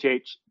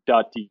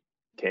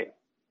 dhh.dk.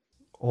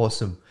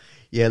 Awesome.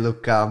 Yeah,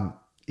 look,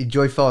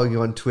 enjoy following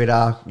you on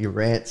Twitter, your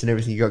rants and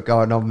everything you got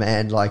going on,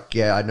 man. Like,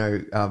 yeah, I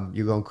know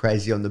you're going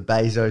crazy on the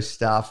Bezos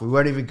stuff. We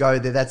won't even go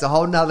there. That's a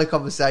whole nother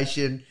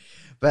conversation.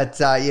 But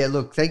yeah,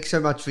 look, thanks so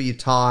much for your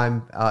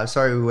time.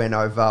 Sorry we went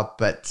over,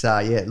 but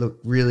yeah, look,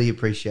 really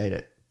appreciate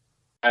it.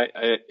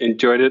 I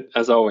enjoyed it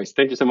as always.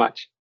 Thank you so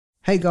much.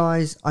 Hey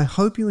guys, I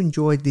hope you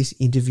enjoyed this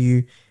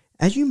interview.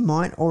 As you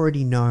might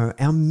already know,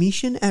 our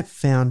mission at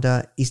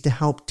Foundr is to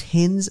help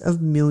tens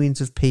of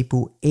millions of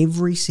people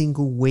every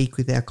single week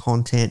with our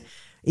content,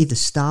 either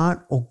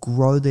start or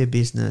grow their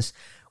business,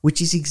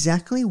 which is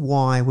exactly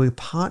why we're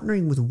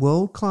partnering with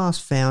world-class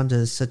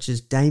founders such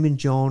as Damon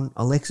John,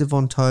 Alexa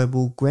Von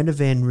Tobel, Greta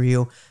Van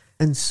Riel,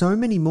 and so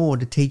many more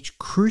to teach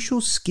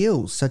crucial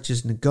skills such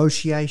as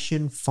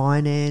negotiation,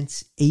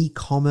 finance,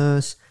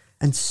 e-commerce,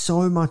 and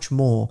so much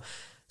more.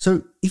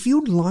 So if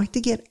you'd like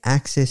to get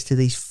access to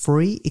these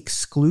free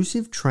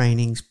exclusive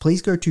trainings,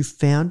 please go to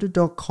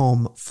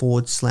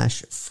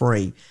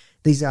foundr.com/free.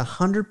 These are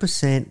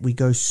 100%. We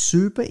go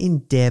super in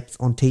depth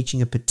on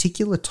teaching a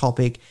particular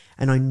topic,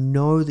 and I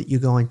know that you're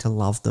going to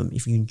love them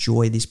if you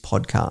enjoy this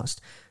podcast.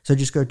 So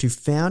just go to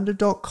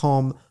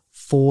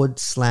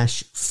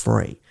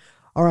foundr.com/free.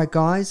 All right,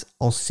 guys,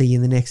 I'll see you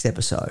in the next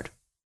episode.